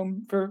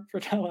townhome for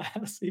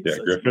Tallahassee. Yeah,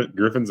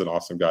 Griffin's an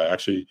awesome guy. I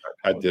actually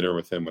had dinner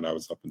with him when I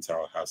was up in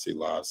Tallahassee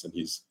last, and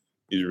he's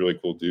a really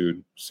cool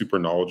dude, super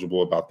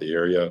knowledgeable about the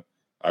area.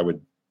 I would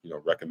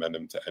recommend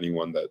him to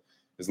anyone that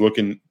is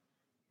looking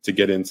to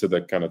get into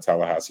the kind of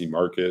Tallahassee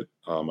market.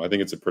 I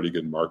think it's a pretty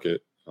good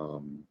market,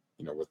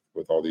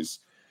 with all these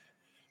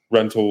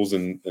rentals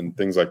and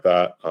things like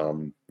that.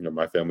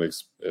 My family,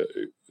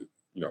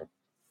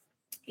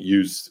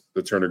 used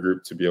the Turner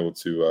Group to be able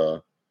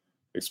to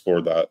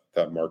explore that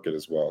market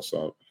as well.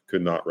 So I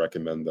could not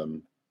recommend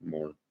them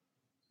more.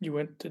 You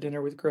went to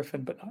dinner with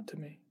Griffin, but not to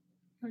me.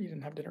 No, you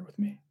didn't have dinner with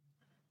me.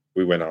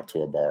 We went out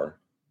to a bar.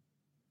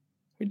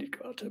 We did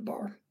go out to a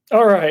bar.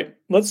 All right,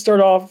 let's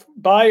start off.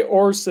 Buy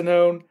or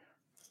Sonone.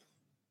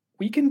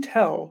 We can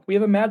tell. We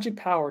have a magic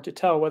power to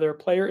tell whether a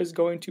player is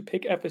going to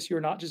pick FSU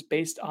or not just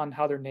based on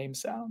how their name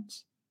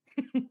sounds.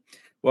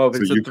 Well,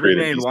 if it's a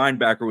three-name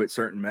linebacker with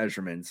certain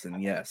measurements,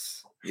 then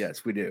yes,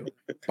 we do.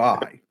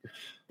 Buy.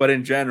 But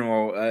in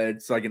general,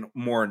 it's like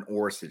more an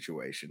or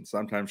situation.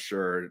 Sometimes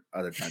sure,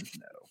 other times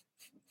no.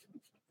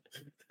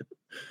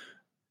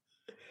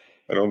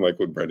 I don't like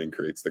when Brendan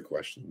creates the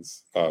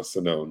questions.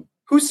 Sonone.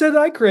 Who said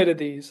I created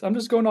these? I'm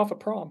just going off a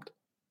prompt.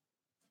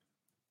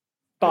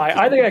 Buy.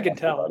 I think I can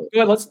tell. Go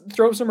ahead, let's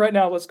throw some right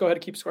now. Let's go ahead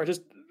and keep score.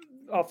 Just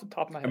off the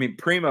top of my head. I mean,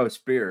 Primo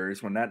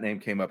Spears, when that name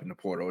came up in the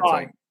portal, it's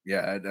like,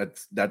 yeah,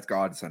 that's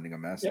God sending a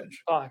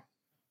message. Yep.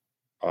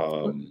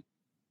 Buy.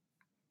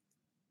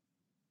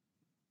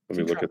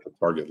 Let me look at the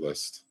target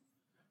list.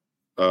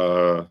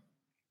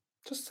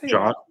 Just say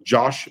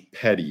Josh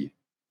Petty.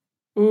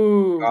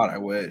 Ooh. God, I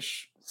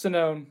wish.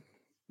 Sinone.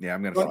 Yeah,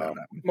 I'm going to Sinone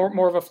that one.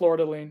 More of a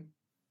Florida lean.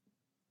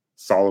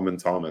 Solomon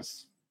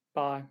Thomas.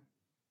 Bye.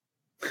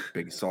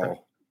 Big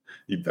Saul.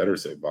 You better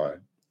say bye.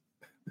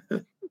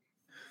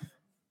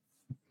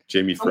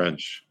 Jamie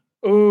French.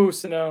 Ooh,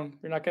 Sinone.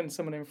 You're not getting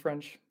someone named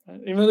French.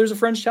 Even though there's a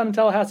French town in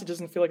Tallahassee, it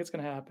doesn't feel like it's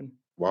going to happen.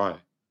 Why?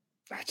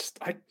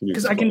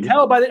 Because I can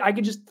tell by that. I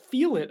can just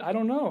feel it. I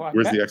don't know.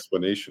 Where's the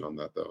explanation on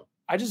that, though?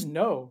 I just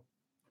know.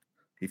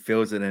 He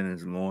feels it in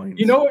his loins.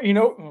 You know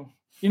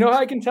how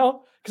I can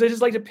tell? Because I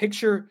just like to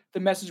picture the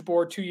message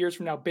board 2 years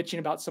from now bitching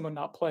about someone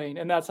not playing,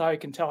 and that's how I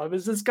can tell.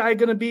 Is this guy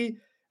going to be?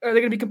 Are they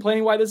going to be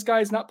complaining why this guy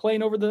is not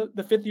playing over the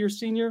 5th-year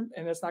senior?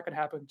 And that's not going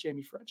to happen with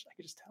Jamie French. I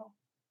can just tell.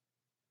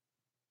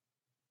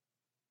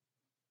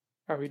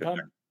 Are we done?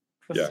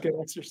 This is good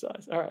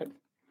exercise. All right.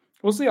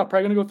 We'll see. I'm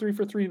probably going to go 3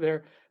 for 3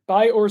 there.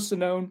 Bye or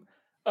Sinone.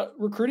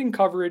 Recruiting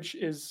coverage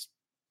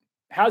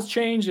has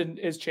changed and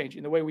is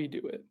changing the way we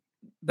do it.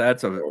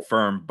 That's a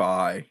firm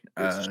buy.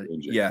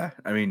 Yeah.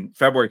 I mean,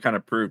 February kind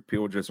of proved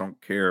people just don't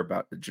care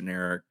about the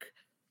generic.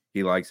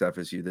 He likes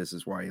FSU. This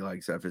is why he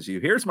likes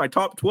FSU. Here's my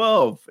top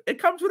 12. It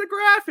comes with a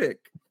graphic.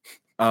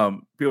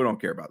 People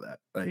don't care about that.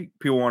 Like,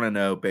 people want to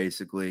know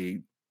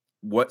basically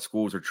what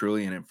schools are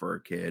truly in it for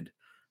a kid.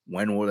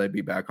 When will they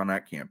be back on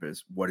that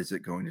campus? What is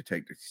it going to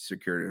take to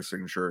secure their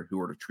signature? Who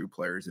are the true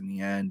players in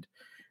the end?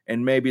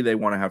 And maybe they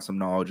want to have some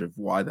knowledge of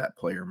why that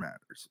player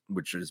matters,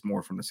 which is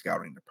more from the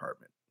scouting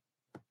department.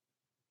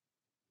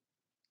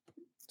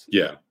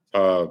 Yeah,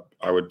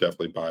 I would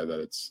definitely buy that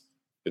it's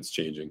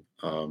changing.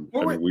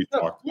 We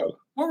talked about it.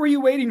 What were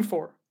you waiting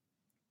for?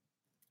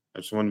 I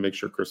just wanted to make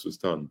sure Chris was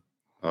done.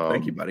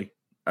 Thank you, buddy.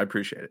 I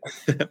appreciate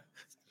it.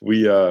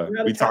 we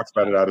talked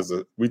about it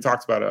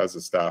as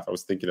a staff. I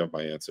was thinking of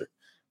my answer.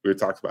 We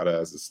talked about it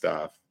as a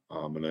staff,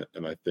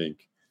 and I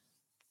think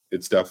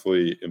it's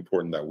definitely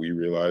important that we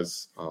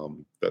realize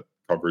that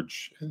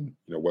coverage and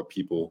what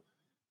people,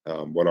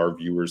 what our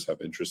viewers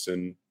have interest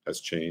in has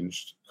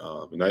changed,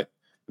 and I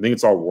think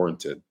it's all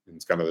warranted.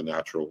 It's kind of the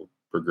natural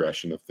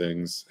progression of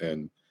things,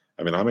 and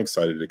I mean I'm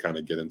excited to kind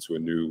of get into a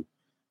new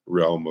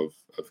realm of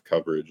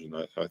coverage, and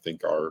I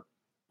think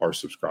our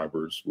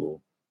subscribers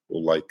will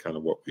like kind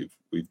of what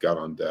we've got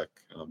on deck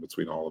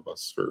between all of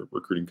us for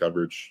recruiting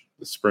coverage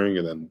this spring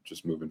and then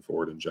just moving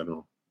forward in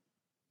general.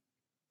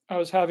 I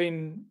was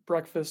having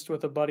breakfast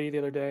with a buddy the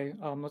other day.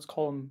 Let's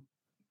call him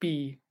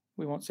B.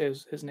 We won't say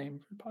his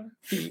name.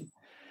 B.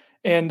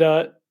 And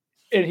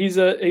he's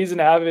an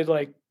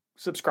avid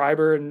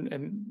subscriber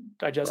and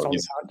digest all the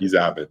content. He's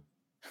avid.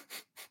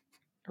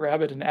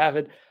 Rabid and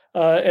avid.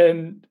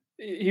 And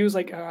he was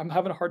like, I'm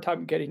having a hard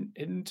time getting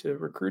into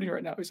recruiting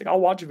right now. He's like,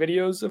 I'll watch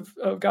videos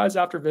of guys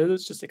after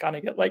visits just to kind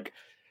of get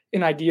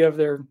an idea of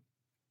their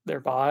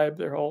vibe,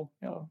 their whole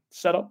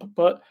setup.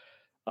 But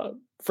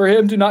for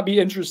him to not be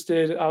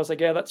interested, I was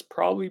like, yeah, that's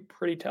probably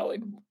pretty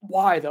telling.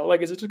 Why though?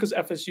 Is it just because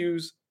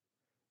FSU's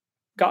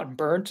gotten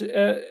burnt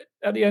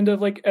at the end of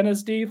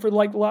NSD for the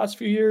last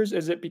few years?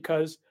 Is it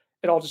because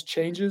it all just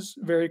changes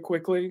very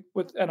quickly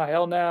with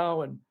NIL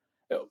now? And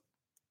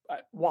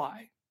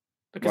why?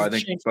 Well, I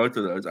think both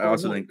of those. I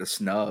also think the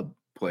snub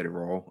played a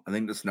role. I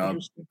think the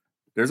snub,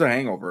 there's a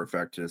hangover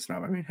effect to the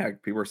snub. I mean,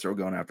 heck, people are still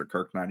going after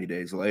Kirk 90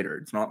 days later.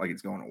 It's not like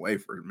it's going away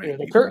for many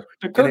people.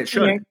 The Kirk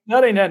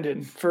that ain't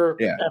ending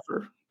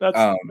forever.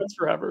 That's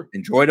forever.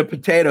 Enjoy the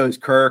potatoes,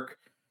 Kirk.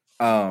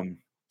 I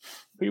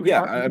mean,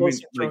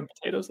 throwing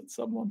potatoes at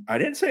someone. I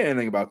didn't say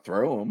anything about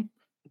throw them.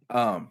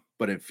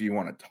 But if you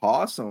want to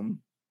toss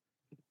them,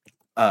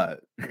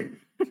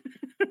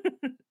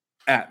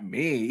 at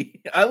me,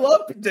 I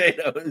love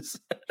potatoes.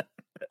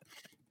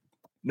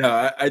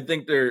 No, I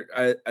think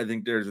I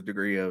think there's a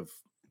degree of,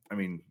 I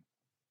mean,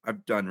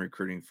 I've done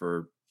recruiting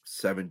for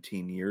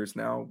 17 years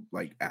now,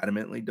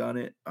 adamantly done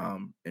it.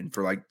 And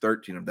for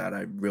 13 of that,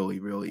 I really,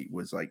 really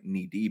was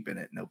knee deep in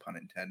it, no pun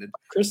intended.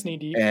 Chris knee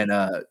deep. And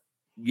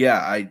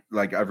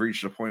I've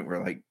reached a point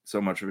where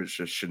so much of it's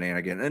just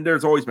shenanigans, and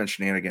there's always been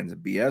shenanigans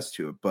and BS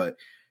to it, but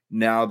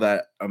now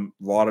that a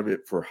lot of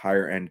it for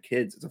higher end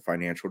kids, it's a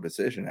financial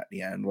decision at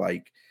the end.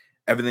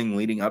 Everything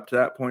leading up to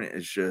that point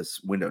is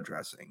just window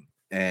dressing,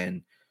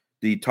 and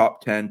the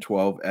top 10,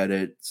 12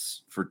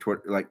 edits for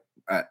Twitter,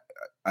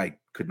 I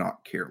could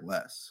not care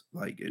less.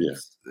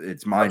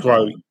 It's mind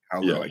blowing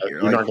how little I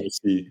care. You're not going to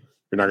see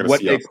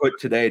what they put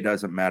today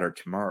doesn't matter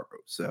tomorrow.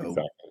 So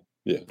exactly.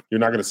 Yeah, you're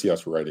not going to see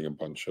us writing a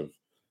bunch of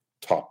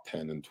top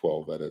 10 and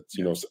 12 edits.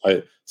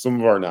 Some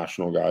of our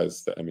national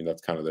guys,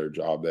 that's kind of their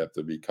job. They have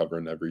to be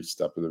covering every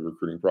step of the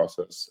recruiting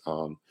process.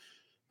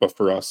 But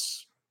for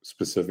us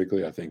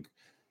specifically, I think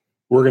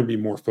we're going to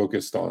be more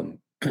focused on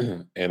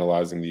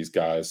analyzing these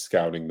guys,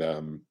 scouting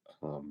them.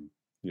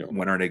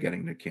 When are they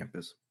getting to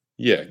campus?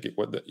 Yeah, get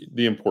what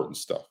the important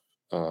stuff.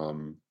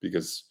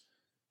 Because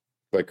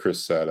like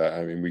Chris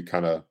said, we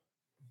kind of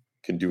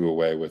can do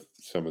away with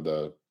some of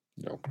the,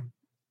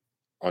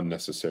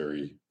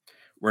 unnecessary.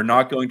 We're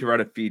not going to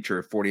write a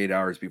feature 48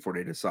 hours before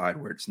they decide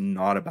where it's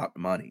not about the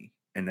money.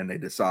 and then they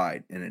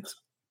decide, and it's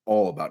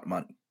all about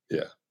money.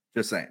 Yeah.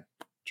 Just saying.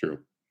 True.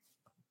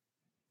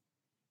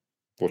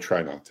 We'll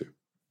try not to.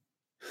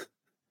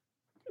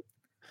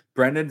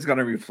 Brendan's going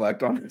to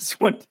reflect on this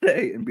one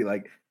today and be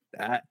like,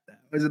 that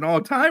was an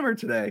all-timer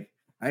today.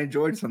 I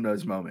enjoyed some of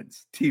those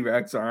moments.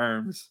 T-Rex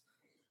arms,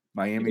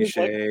 Miami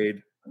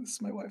shade. This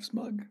is my wife's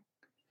mug.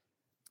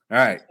 All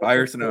right.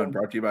 Buyer Sonone,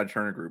 brought to you by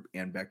Turner Group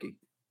and Becky.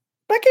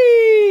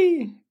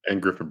 Becky! And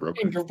Griffin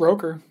Broker. And Griff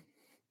Broker.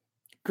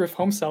 Griff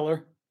Home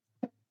Seller.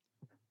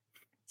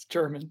 It's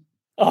German.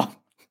 Oh.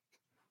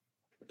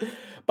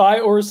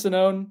 Buy or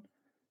Sonone.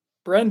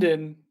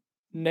 Brendan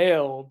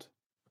nailed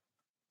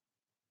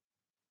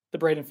the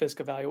Braden Fisk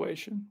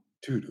evaluation.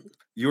 Dude,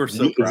 you were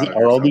so proud.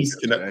 Are all these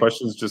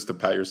questions just to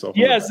pat yourself?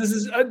 Yes, this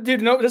is,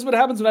 dude. No, this is what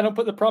happens when I don't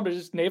put the prompt. It's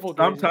just navel.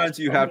 Sometimes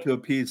you have to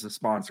appease the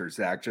sponsor,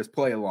 Zach. Just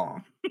play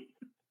along.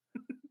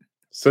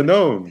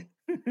 Sonone.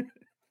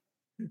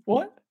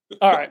 What?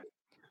 All right.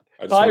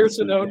 Buyer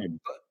Sonone.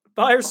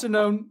 Buyer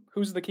Sonone.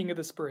 Who's the king of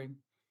the spring?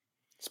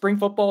 Spring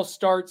football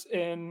starts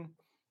in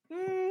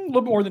a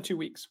little bit more than 2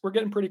 weeks. We're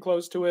getting pretty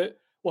close to it.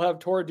 We'll have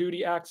tour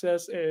duty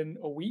access in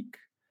a week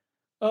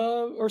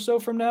or so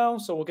from now,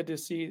 so we'll get to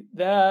see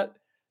that.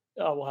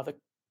 We'll have the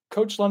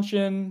coach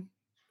luncheon.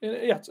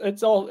 Yeah,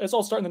 it's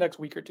all starting the next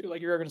week or two.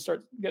 Like, you're going to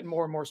start getting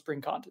more and more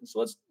spring content. So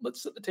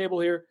let's set the table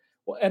here.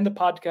 We'll end the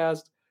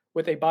podcast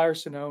with a Buyer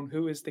Sonone.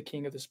 Who is the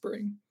king of the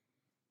spring?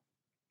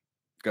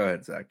 Go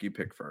ahead, Zach. You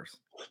pick first.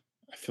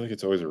 I feel like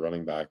it's always a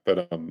running back,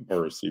 but or a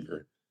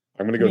receiver.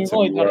 I'm going to go You've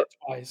only done it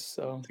twice,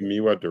 so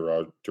Tamiwa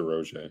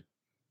DeRoche.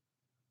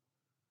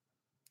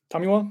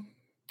 Tamiwa?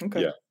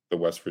 Okay. Yeah, the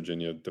West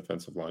Virginia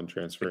defensive line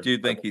transfer. I do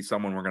think he's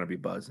someone we're going to be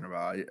buzzing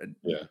about.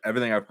 Yeah.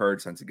 Everything I've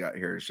heard since he got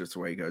here is just the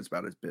way he goes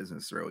about his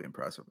business is really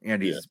impressive.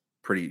 And he's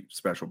pretty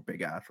special,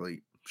 big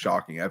athlete.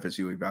 Shocking.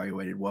 FSU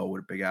evaluated well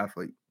with a big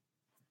athlete.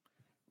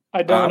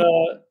 I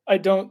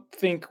don't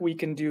think we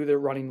can do the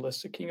running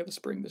list of King of the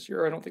Spring this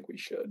year. I don't think we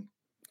should.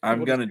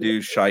 I'm going to do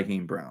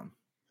Shyheim Brown.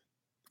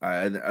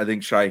 I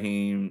think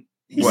Shyheim.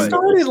 He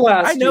started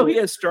last year. I know he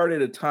has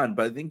started a ton,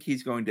 but I think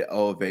he's going to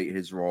elevate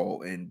his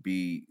role and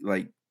be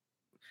like.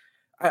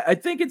 I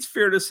think it's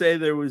fair to say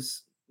there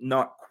was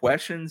not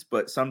questions,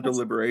 but some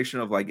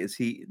deliberation of like, is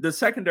he the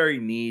secondary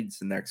needs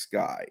the next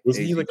guy? Was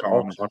he like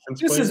all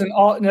conference? This is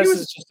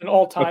just an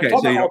all-time. Okay,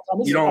 so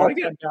you don't like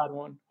it? Bad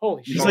one.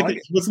 Holy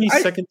shit! Wasn't he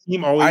second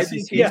team always? I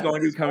think he's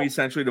going to become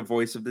essentially the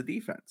voice of the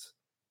defense.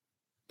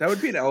 That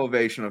would be an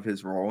elevation of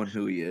his role and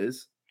who he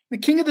is. The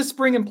King of the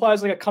Spring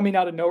implies like a coming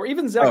out of nowhere.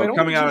 Even Zach, I don't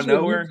coming out of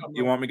nowhere.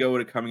 You want me to go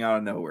with a coming out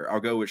of nowhere?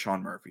 I'll go with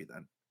Sean Murphy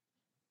then.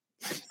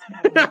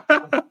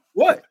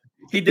 What?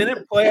 He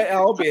didn't play at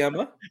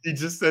Alabama. He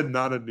just said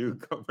not a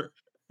newcomer.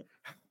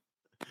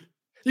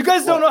 You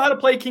guys don't know how to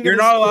play King of the Spring.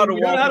 You're not allowed to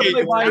walk. How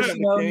to play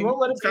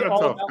It's kind of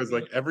tough because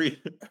like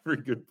every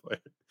good player,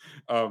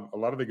 a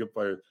lot of the good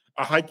players.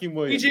 Hakeem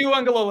Williams. PG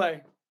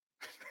Uangalole.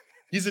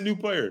 He's a new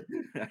player.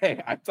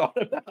 Hey, I thought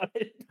about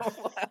it.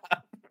 Don't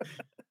laugh.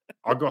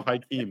 I'll go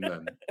Hakeem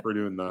then for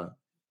doing that.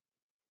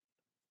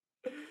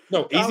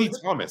 No, AZ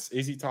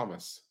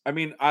Thomas. I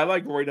mean, I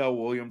like Roydell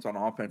Williams on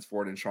offense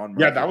for it and Sean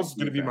Murphy. Yeah, that was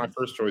going to be my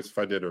first choice if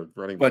I did a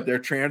running back. But they're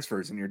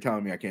transfers, and you're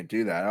telling me I can't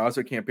do that. I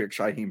also can't pick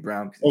Shyheim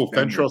Brown. Oh,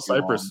 Fentrell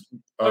Cypress.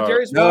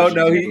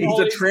 No, he's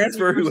a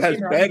transfer who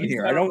has been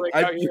here.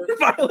 You're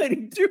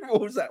violating 2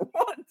 rules at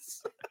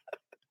once.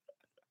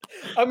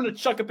 I'm going to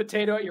chuck a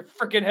potato at your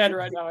freaking head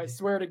right now. I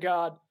swear to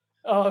God.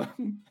 All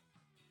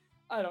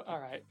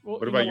right. Well,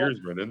 what about yours,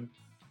 Brendan?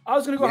 I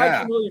was going to go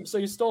Hakeem Williams, so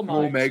you stole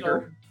mine.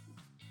 Maker.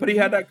 But he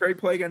had that great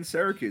play against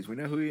Syracuse. We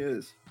know who he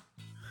is.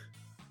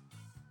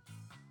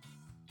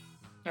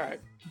 All right.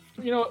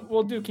 You know what?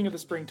 We'll do King of the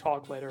Spring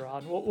talk later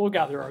on. We'll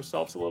gather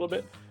ourselves a little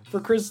bit. For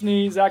Chris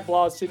Nee, Zach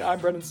Blaustein, I'm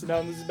Brendan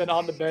Sonone. This has been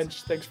On the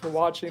Bench. Thanks for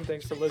watching.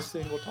 Thanks for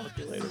listening. We'll talk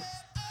to you later.